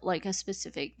include like a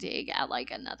specific dig at like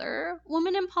another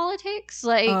woman in politics,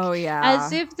 like Oh yeah.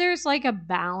 as if there's like a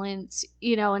balance,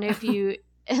 you know, and if you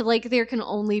like there can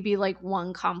only be like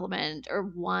one compliment or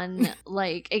one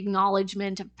like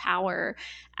acknowledgement of power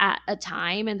at a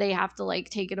time, and they have to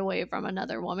like take it away from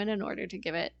another woman in order to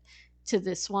give it to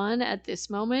this one at this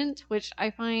moment, which I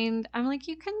find, I'm like,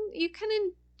 you can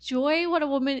enjoy what a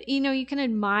woman, you know, you can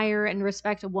admire and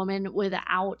respect a woman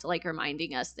without like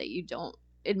reminding us that you don't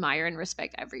admire and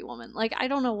respect every woman. Like, I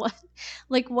don't know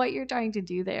what you're trying to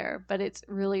do there, but it's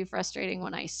really frustrating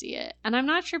when I see it. And I'm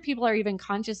not sure people are even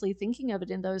consciously thinking of it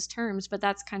in those terms, but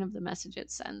that's kind of the message it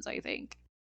sends, I think.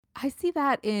 I see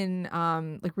that in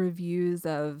like reviews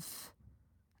of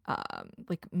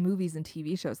like movies and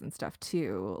TV shows and stuff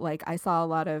too. Like I saw a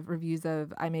lot of reviews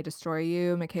of I May Destroy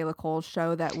You, Michaela Cole's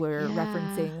show, that were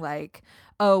referencing like,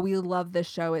 oh, we love this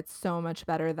show, it's so much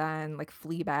better than like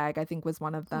Fleabag, I think was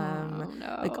one of them. Oh,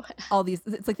 no. Like all these,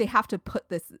 it's like they have to put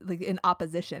this like in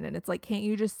opposition, and it's like, can't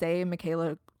you just say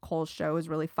Michaela Cole's show is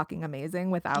really fucking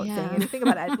amazing without saying anything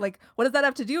about it? Like, what does that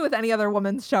have to do with any other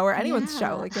woman's show or anyone's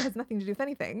show? Like, it has nothing to do with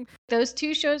anything. Those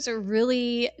two shows are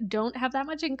really don't have that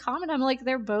much in common. I'm like,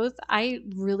 they're both, I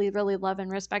really, really love and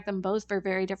respect them both for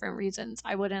very different reasons.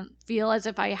 I wouldn't feel as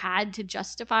if I had to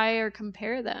justify or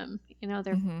compare them. You know,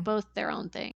 they're both their own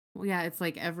thing. Well, yeah, it's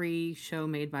like every show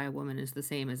made by a woman is the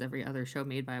same as every other show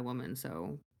made by a woman.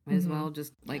 So might as well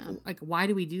just like why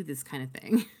do we do this kind of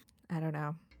thing? I don't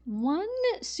know. One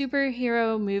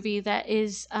superhero movie that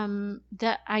is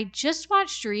that I just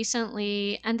watched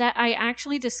recently and that I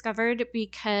actually discovered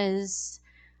because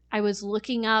I was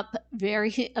looking up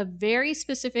a very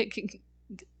specific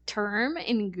term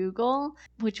in Google,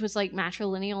 which was like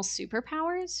matrilineal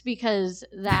superpowers, because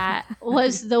that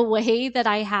was the way that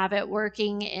I have it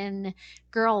working in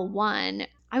Girl One.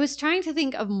 I was trying to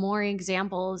think of more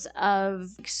examples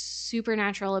of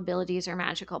supernatural abilities or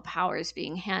magical powers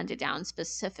being handed down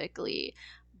specifically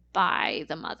by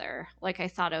the mother. Like I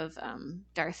thought of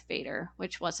Darth Vader,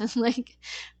 which wasn't like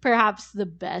perhaps the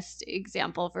best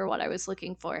example for what I was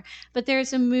looking for. But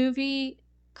there's a movie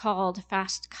called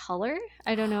Fast Color.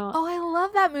 I don't know. Oh, I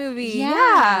love that movie.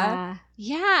 Yeah.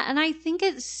 And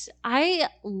I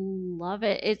love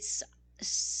it. It's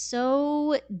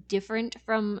so different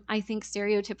from, I think,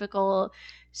 stereotypical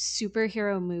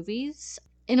superhero movies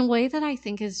in a way that I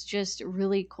think is just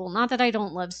really cool. Not that I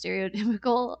don't love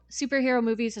stereotypical superhero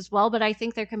movies as well, but I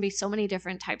think there can be so many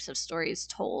different types of stories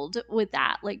told with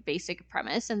that like basic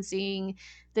premise, and seeing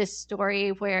this story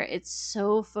where it's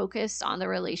so focused on the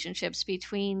relationships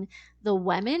between the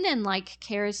women and like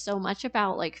cares so much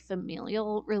about like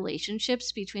familial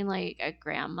relationships between like a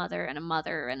grandmother and a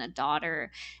mother and a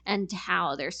daughter, and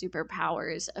how their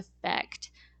superpowers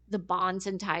affect the bonds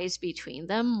and ties between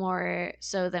them, more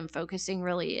so than focusing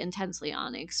really intensely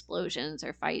on explosions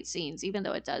or fight scenes, even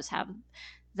though it does have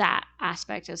that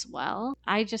aspect as well.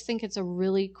 I just think it's a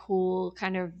really cool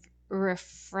kind of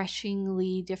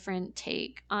refreshingly different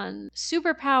take on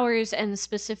superpowers, and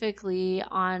specifically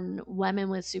on women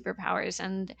with superpowers,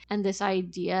 and this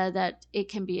idea that it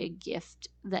can be a gift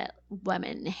that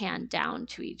women hand down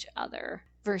to each other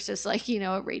versus like, you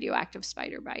know, a radioactive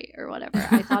spider bite or whatever.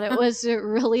 I thought it was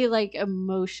really like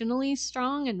emotionally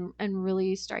strong and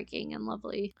really striking and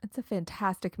lovely. It's a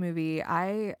fantastic movie.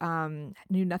 I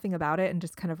knew nothing about it and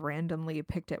just kind of randomly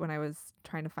picked it when I was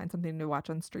trying to find something to watch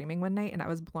on streaming one night, and I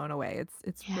was blown away.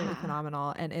 It's really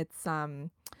phenomenal. And it's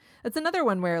another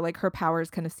one where like her powers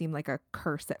kind of seem like a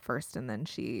curse at first, and then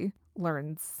she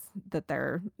learns that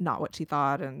they're not what she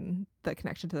thought, and the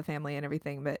connection to the family and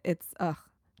everything. But it's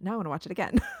now I want to watch it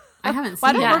again. I haven't seen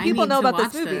Why don't it. more people know about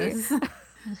this movie?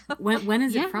 When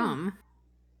is it from?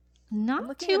 I'm Not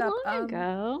looking too it up. long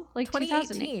ago, like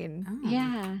 2008. 2018. Oh.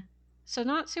 Yeah. So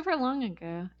not super long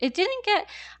ago. It didn't get,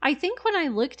 I think when I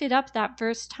looked it up that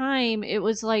first time, it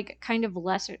was like kind of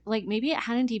lesser, like maybe it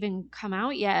hadn't even come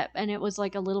out yet and it was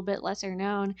like a little bit lesser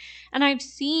known. And I've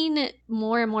seen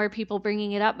more and more people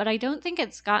bringing it up, but I don't think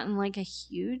it's gotten like a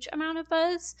huge amount of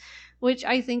buzz, which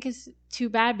I think is too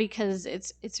bad because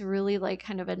it's really like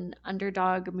kind of an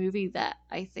underdog movie that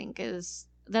I think is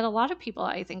that a lot of people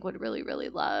I think would really really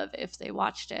love if they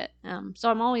watched it. So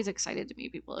I'm always excited to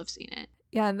meet people who've seen it.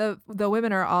 Yeah, and the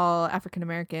women are all African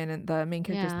American, and the main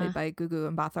character is Yeah. played by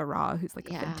Gugu Mbatha Raw, who's like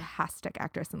a Yeah. fantastic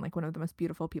actress and like one of the most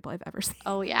beautiful people I've ever seen.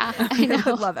 Oh yeah, I know.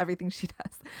 I love everything she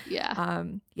does. Yeah.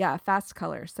 Yeah, Fast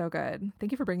Color, so good.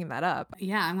 Thank you for bringing that up.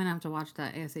 Yeah, I'm gonna have to watch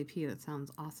that ASAP. That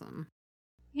sounds awesome.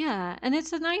 Yeah, and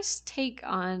it's a nice take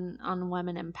on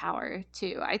women in power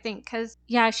too. I think cuz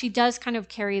yeah, she does kind of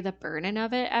carry the burden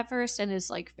of it at first and is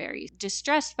like very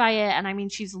distressed by it, and I mean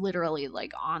she's literally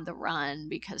like on the run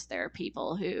because there are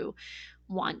people who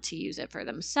want to use it for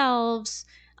themselves.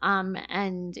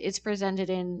 And it's presented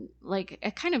in like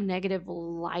a kind of negative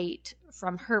light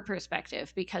from her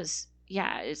perspective because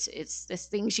yeah, it's this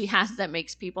thing she has that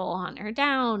makes people hunt her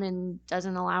down and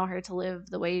doesn't allow her to live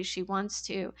the way she wants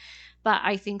to. But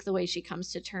I think the way she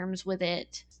comes to terms with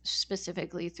it,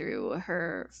 specifically through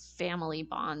her family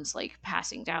bonds, like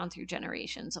passing down through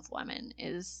generations of women,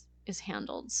 is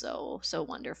handled so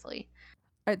wonderfully.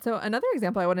 All right, so another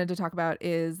example I wanted to talk about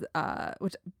is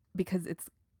which because it's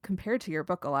compared to your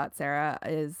book a lot, Sarah,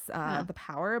 is Yeah. The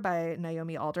Power by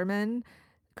Naomi Alderman.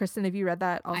 Kristen, have you read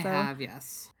that also? I have,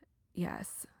 yes.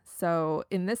 Yes. So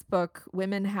in this book,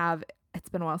 women have, it's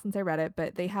been a while since I read it,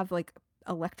 but they have like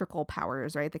electrical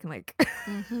powers, right? They can like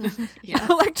Mhm. Yeah.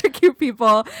 electrocute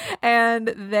people. And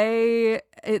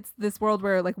it's this world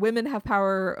where like women have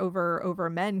power over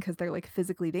men because they're like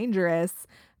physically dangerous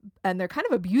and they're kind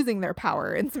of abusing their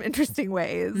power in some interesting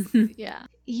ways. Yeah.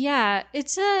 Yeah,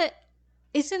 it's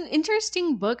an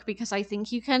interesting book because I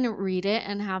think you can read it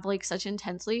and have like such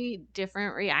intensely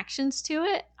different reactions to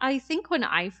it. I think when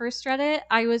I first read it,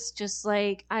 I was just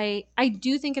like I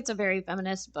do think it's a very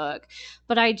feminist book,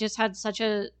 but I just had such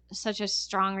a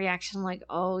strong reaction like,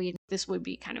 oh, you know, this would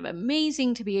be kind of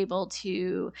amazing to be able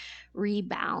to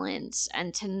rebalance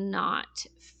and to not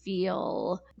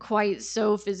feel quite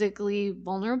so physically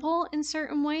vulnerable in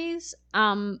certain ways.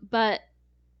 But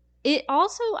it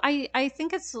also I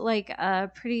think it's like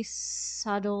a pretty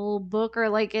subtle book, or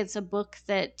like it's a book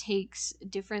that takes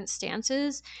different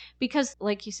stances because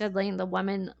like you said, Lane, the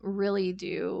women really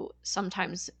do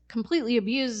sometimes completely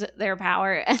abuse their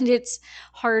power and it's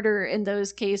harder in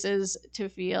those cases to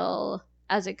feel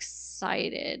as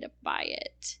excited by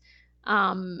it.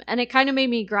 And it kind of made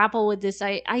me grapple with this.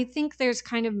 I think there's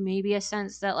kind of maybe a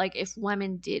sense that like if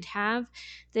women did have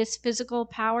this physical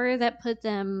power that put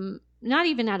them not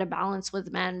even at a balance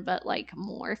with men, but like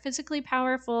more physically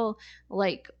powerful,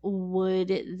 like would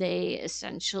they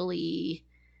essentially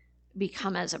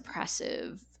become as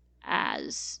oppressive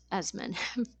as men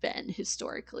have been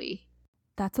historically?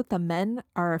 That's what the men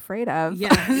are afraid of.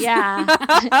 Yes. Yeah.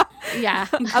 Yeah.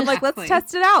 I'm like, let's Exactly.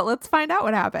 test it out. Let's find out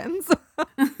what happens.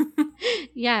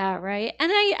 Yeah, right.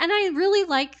 And I really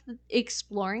like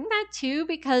exploring that too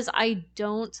because I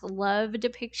don't love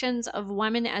depictions of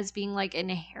women as being like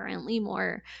inherently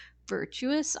more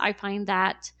virtuous. I find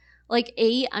that like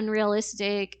A,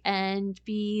 unrealistic, and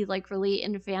B, like really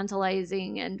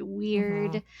infantilizing and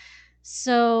weird. Mhm.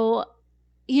 So,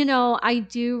 you know, I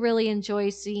do really enjoy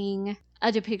seeing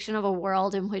a depiction of a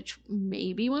world in which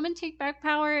maybe women take back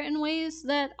power in ways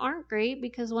that aren't great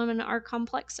because women are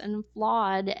complex and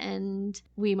flawed and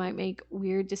we might make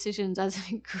weird decisions as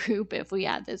a group if we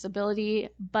had this ability.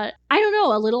 But I don't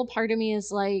know, a little part of me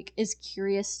is like is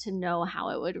curious to know how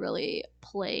it would really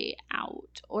play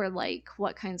out or like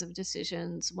what kinds of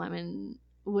decisions women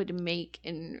would make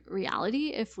in reality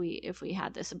if we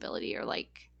had this ability, or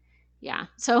like yeah.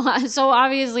 So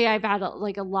obviously I've had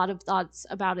like a lot of thoughts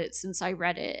about it since I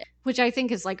read it, which I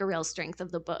think is like a real strength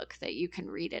of the book that you can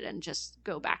read it and just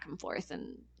go back and forth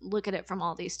and look at it from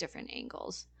all these different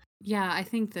angles. Yeah, I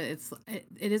think that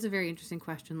it is a very interesting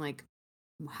question, like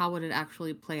how would it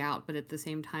actually play out? But at the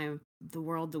same time, the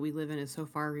world that we live in is so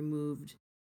far removed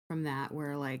from that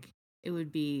where like it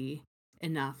would be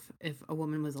enough if a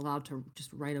woman was allowed to just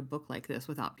write a book like this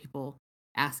without people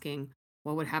asking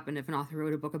what would happen if an author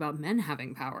wrote a book about men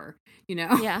having power, you know?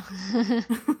 Yeah.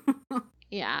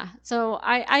 Yeah. So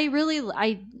I really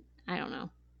I don't know.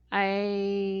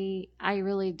 I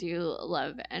really do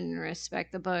love and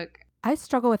respect the book. I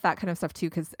struggle with that kind of stuff too,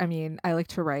 because I mean, I like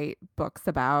to write books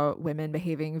about women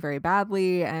behaving very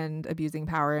badly and abusing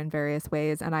power in various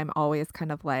ways. And I'm always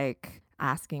kind of like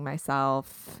asking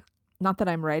myself, not that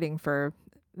I'm writing for,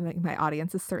 like, my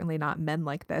audience is certainly not men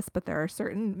like this, but there are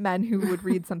certain men who would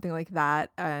read something like that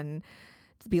and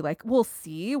to be like, well,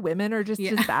 see, women are just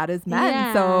Yeah. as bad as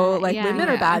men. So, like, women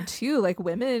are Yeah. bad too. Like,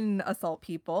 women assault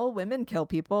people, women kill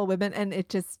people, women, and it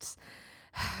just.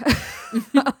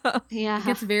 It Yeah.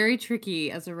 gets very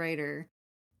tricky as a writer.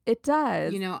 It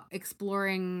does. You know,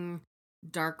 exploring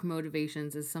dark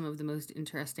motivations is some of the most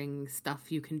interesting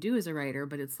stuff you can do as a writer,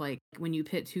 but it's like when you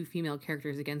pit two female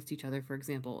characters against each other, for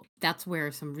example, that's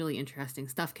where some really interesting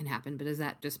stuff can happen. But is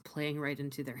that just playing right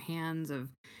into their hands of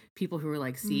people who are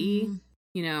like, see, Mm,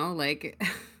 you know, like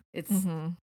it's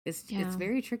Mhm. it's yeah.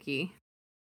 very tricky.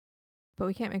 But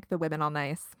we can't make the women all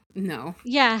nice. No.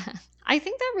 Yeah. I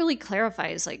think that really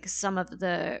clarifies like some of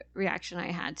the reaction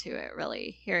I had to it,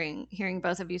 really hearing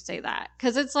both of you say that.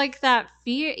 Cuz it's like that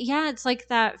fear, yeah, it's like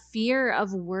that fear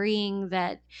of worrying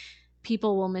that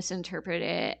people will misinterpret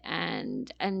it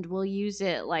and will use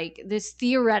it like this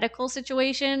theoretical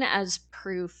situation as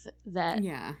proof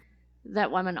Yeah.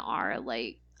 that women are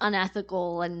like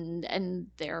unethical and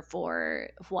therefore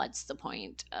what's the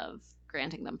point of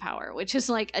granting them power, which is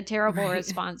like a terrible Right.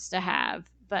 response to have.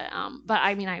 But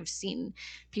I mean, I've seen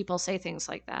people say things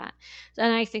like that,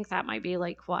 and I think that might be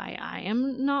like why I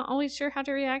am not always sure how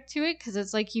to react to it, because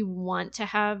it's like you want to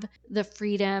have the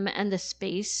freedom and the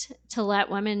space to let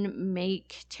women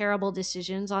make terrible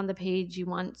decisions on the page. You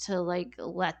want to like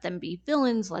let them be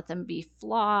villains, let them be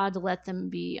flawed, let them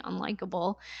be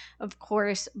unlikable, of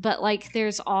course, but like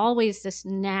there's always this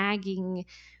nagging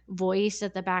voice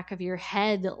at the back of your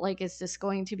head, like, is this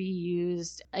going to be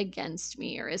used against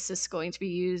me, or is this going to be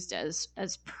used as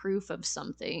proof of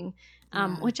something?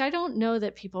 Yeah. Which I don't know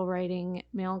that people writing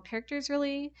male characters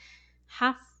really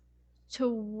have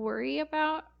to worry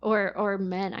about, or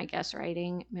men, I guess,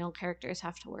 writing male characters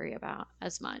have to worry about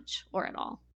as much or at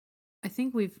all. I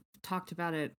think we've talked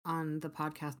about it on the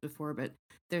podcast before, but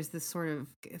there's this sort of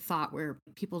thought where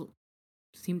people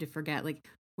seem to forget, like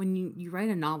when you write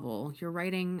a novel, you're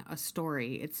writing a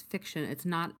story. It's fiction. It's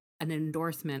not an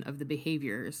endorsement of the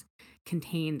behaviors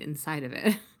contained inside of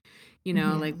it. You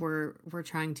know, Mhm. like we're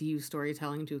trying to use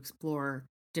storytelling to explore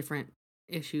different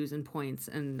issues and points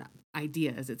and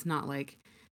ideas. It's not like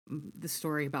the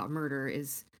story about murder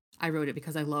is I wrote it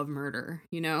because I love murder,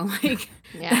 you know? Like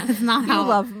Yeah. that's not You how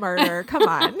love murder. Come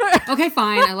on. Okay,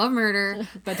 fine. I love murder,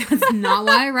 but that's not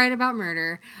why I write about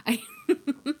murder.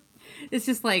 It's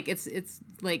just like it's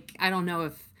like I don't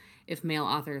know if male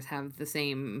authors have the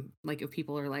same, like if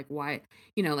people are like why,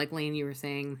 you know, like Lane, you were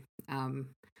saying, um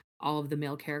all of the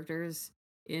male characters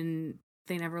in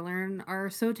They Never Learn are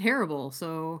so terrible.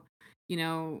 So, you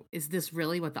know, is this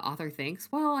really what the author thinks?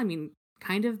 Well, I mean,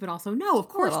 kind of, but also no, of A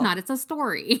course little. not. It's a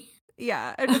story.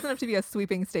 Yeah, it doesn't have to be a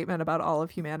sweeping statement about all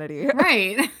of humanity.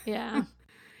 Right. Yeah.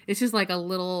 It's just like a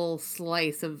little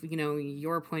slice of, you know,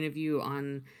 your point of view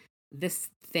on this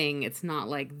thing. It's not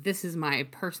like this is my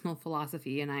personal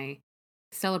philosophy and I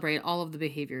celebrate all of the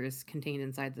behaviors contained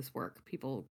inside this work.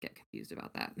 People get confused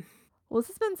about that. Well, this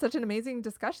has been such an amazing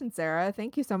discussion, Sarah.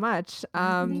 Thank you so much.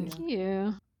 Thank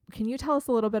you. Can you tell us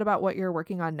a little bit about what you're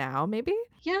working on now, maybe?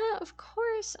 Yeah, of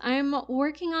course. I'm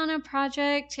working on a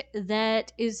project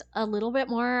that is a little bit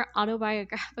more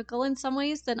autobiographical in some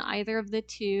ways than either of the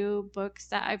two books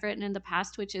that I've written in the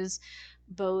past, which is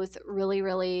both really,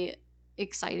 really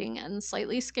exciting and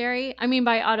slightly scary. I mean,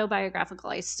 by autobiographical,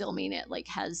 I still mean it like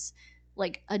has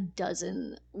like a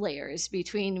dozen layers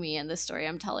between me and the story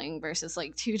I'm telling versus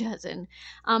like 2 dozen.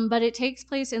 But it takes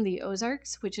place in the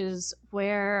Ozarks, which is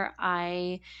where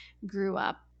I grew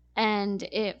up, and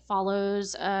it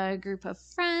follows a group of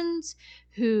friends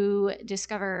who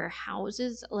discover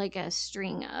houses, like a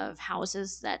string of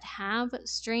houses that have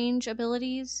strange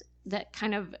abilities that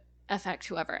kind of affect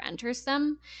whoever enters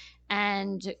them,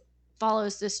 and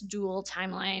follows this dual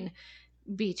timeline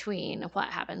between what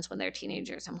happens when they're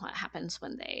teenagers and what happens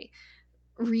when they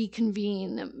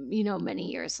reconvene, you know,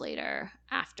 many years later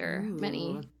after Ooh.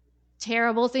 many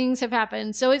terrible things have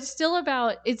happened. So it's still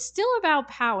about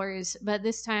powers, but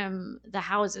this time the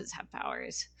houses have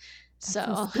powers. That's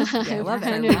so So spooky. I I've love Yes,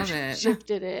 I kind it. of love it.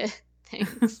 shifted it.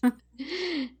 Thanks. Yeah,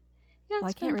 Well, I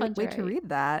it's been can't fun to wait to write. read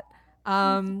that.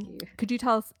 Oh, thank you. Could you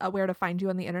tell us where to find you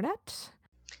on the internet?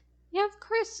 Yeah, of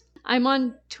course. I'm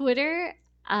on Twitter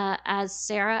as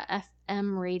Sarah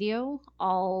FM Radio,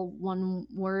 all one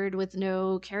word with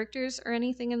no characters or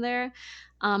anything in there.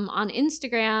 On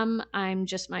Instagram, I'm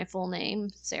just my full name,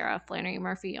 Sarah Flannery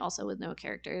Murphy, also with no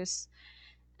characters.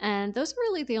 And those are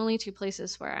really the only two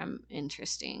places where I'm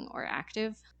interesting or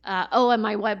active. And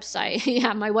my website.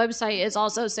 Yeah, my website is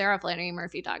also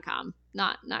sarahflannerymurphy.com.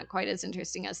 Not quite as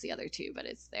interesting as the other two, but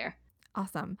it's there.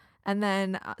 Awesome. And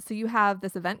then, so you have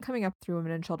this event coming up through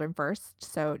Women and Children First.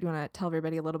 So do you want to tell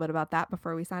everybody a little bit about that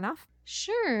before we sign off?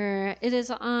 Sure. It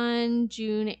is on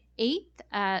June 8th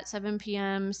at 7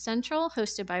 p.m. Central,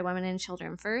 hosted by Women and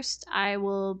Children First. I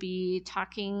will be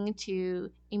talking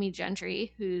to Amy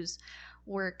Gentry, whose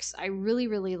works I really,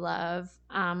 really love.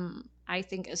 I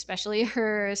think especially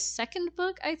her second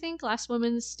book, Last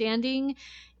Woman Standing,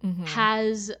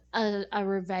 has a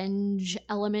revenge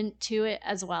element to it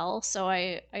as well. So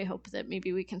I hope that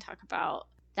maybe we can talk about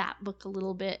that book a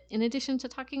little bit, in addition to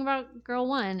talking about Girl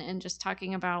One and just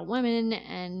talking about women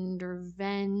and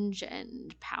revenge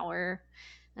and power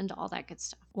and all that good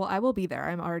stuff. Well, I will be there.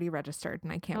 I'm already registered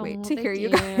and I can't wait to thank hear you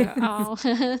guys. Oh,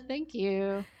 thank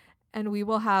you. And we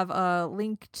will have a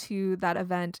link to that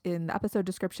event in the episode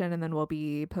description, and then we'll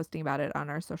be posting about it on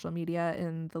our social media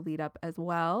in the lead up as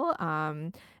well.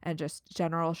 And just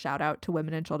general shout out to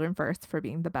Women and Children First for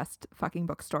being the best fucking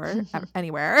bookstore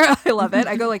anywhere. I love it.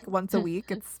 I go like once a week.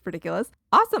 It's ridiculous.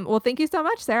 Awesome. Well, thank you so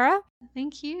much, Sarah.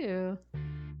 Thank you.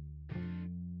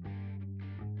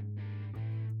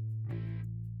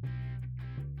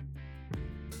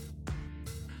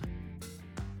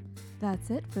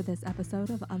 That's it for this episode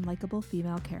of Unlikable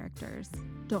Female Characters.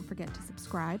 Don't forget to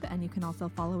subscribe, and you can also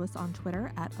follow us on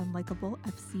Twitter at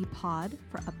UnlikableFCPod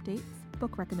for updates,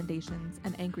 book recommendations,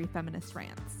 and angry feminist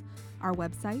rants. Our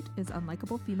website is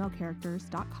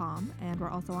unlikablefemalecharacters.com, and we're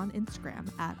also on Instagram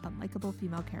at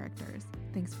UnlikableFemaleCharacters.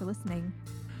 Thanks for listening.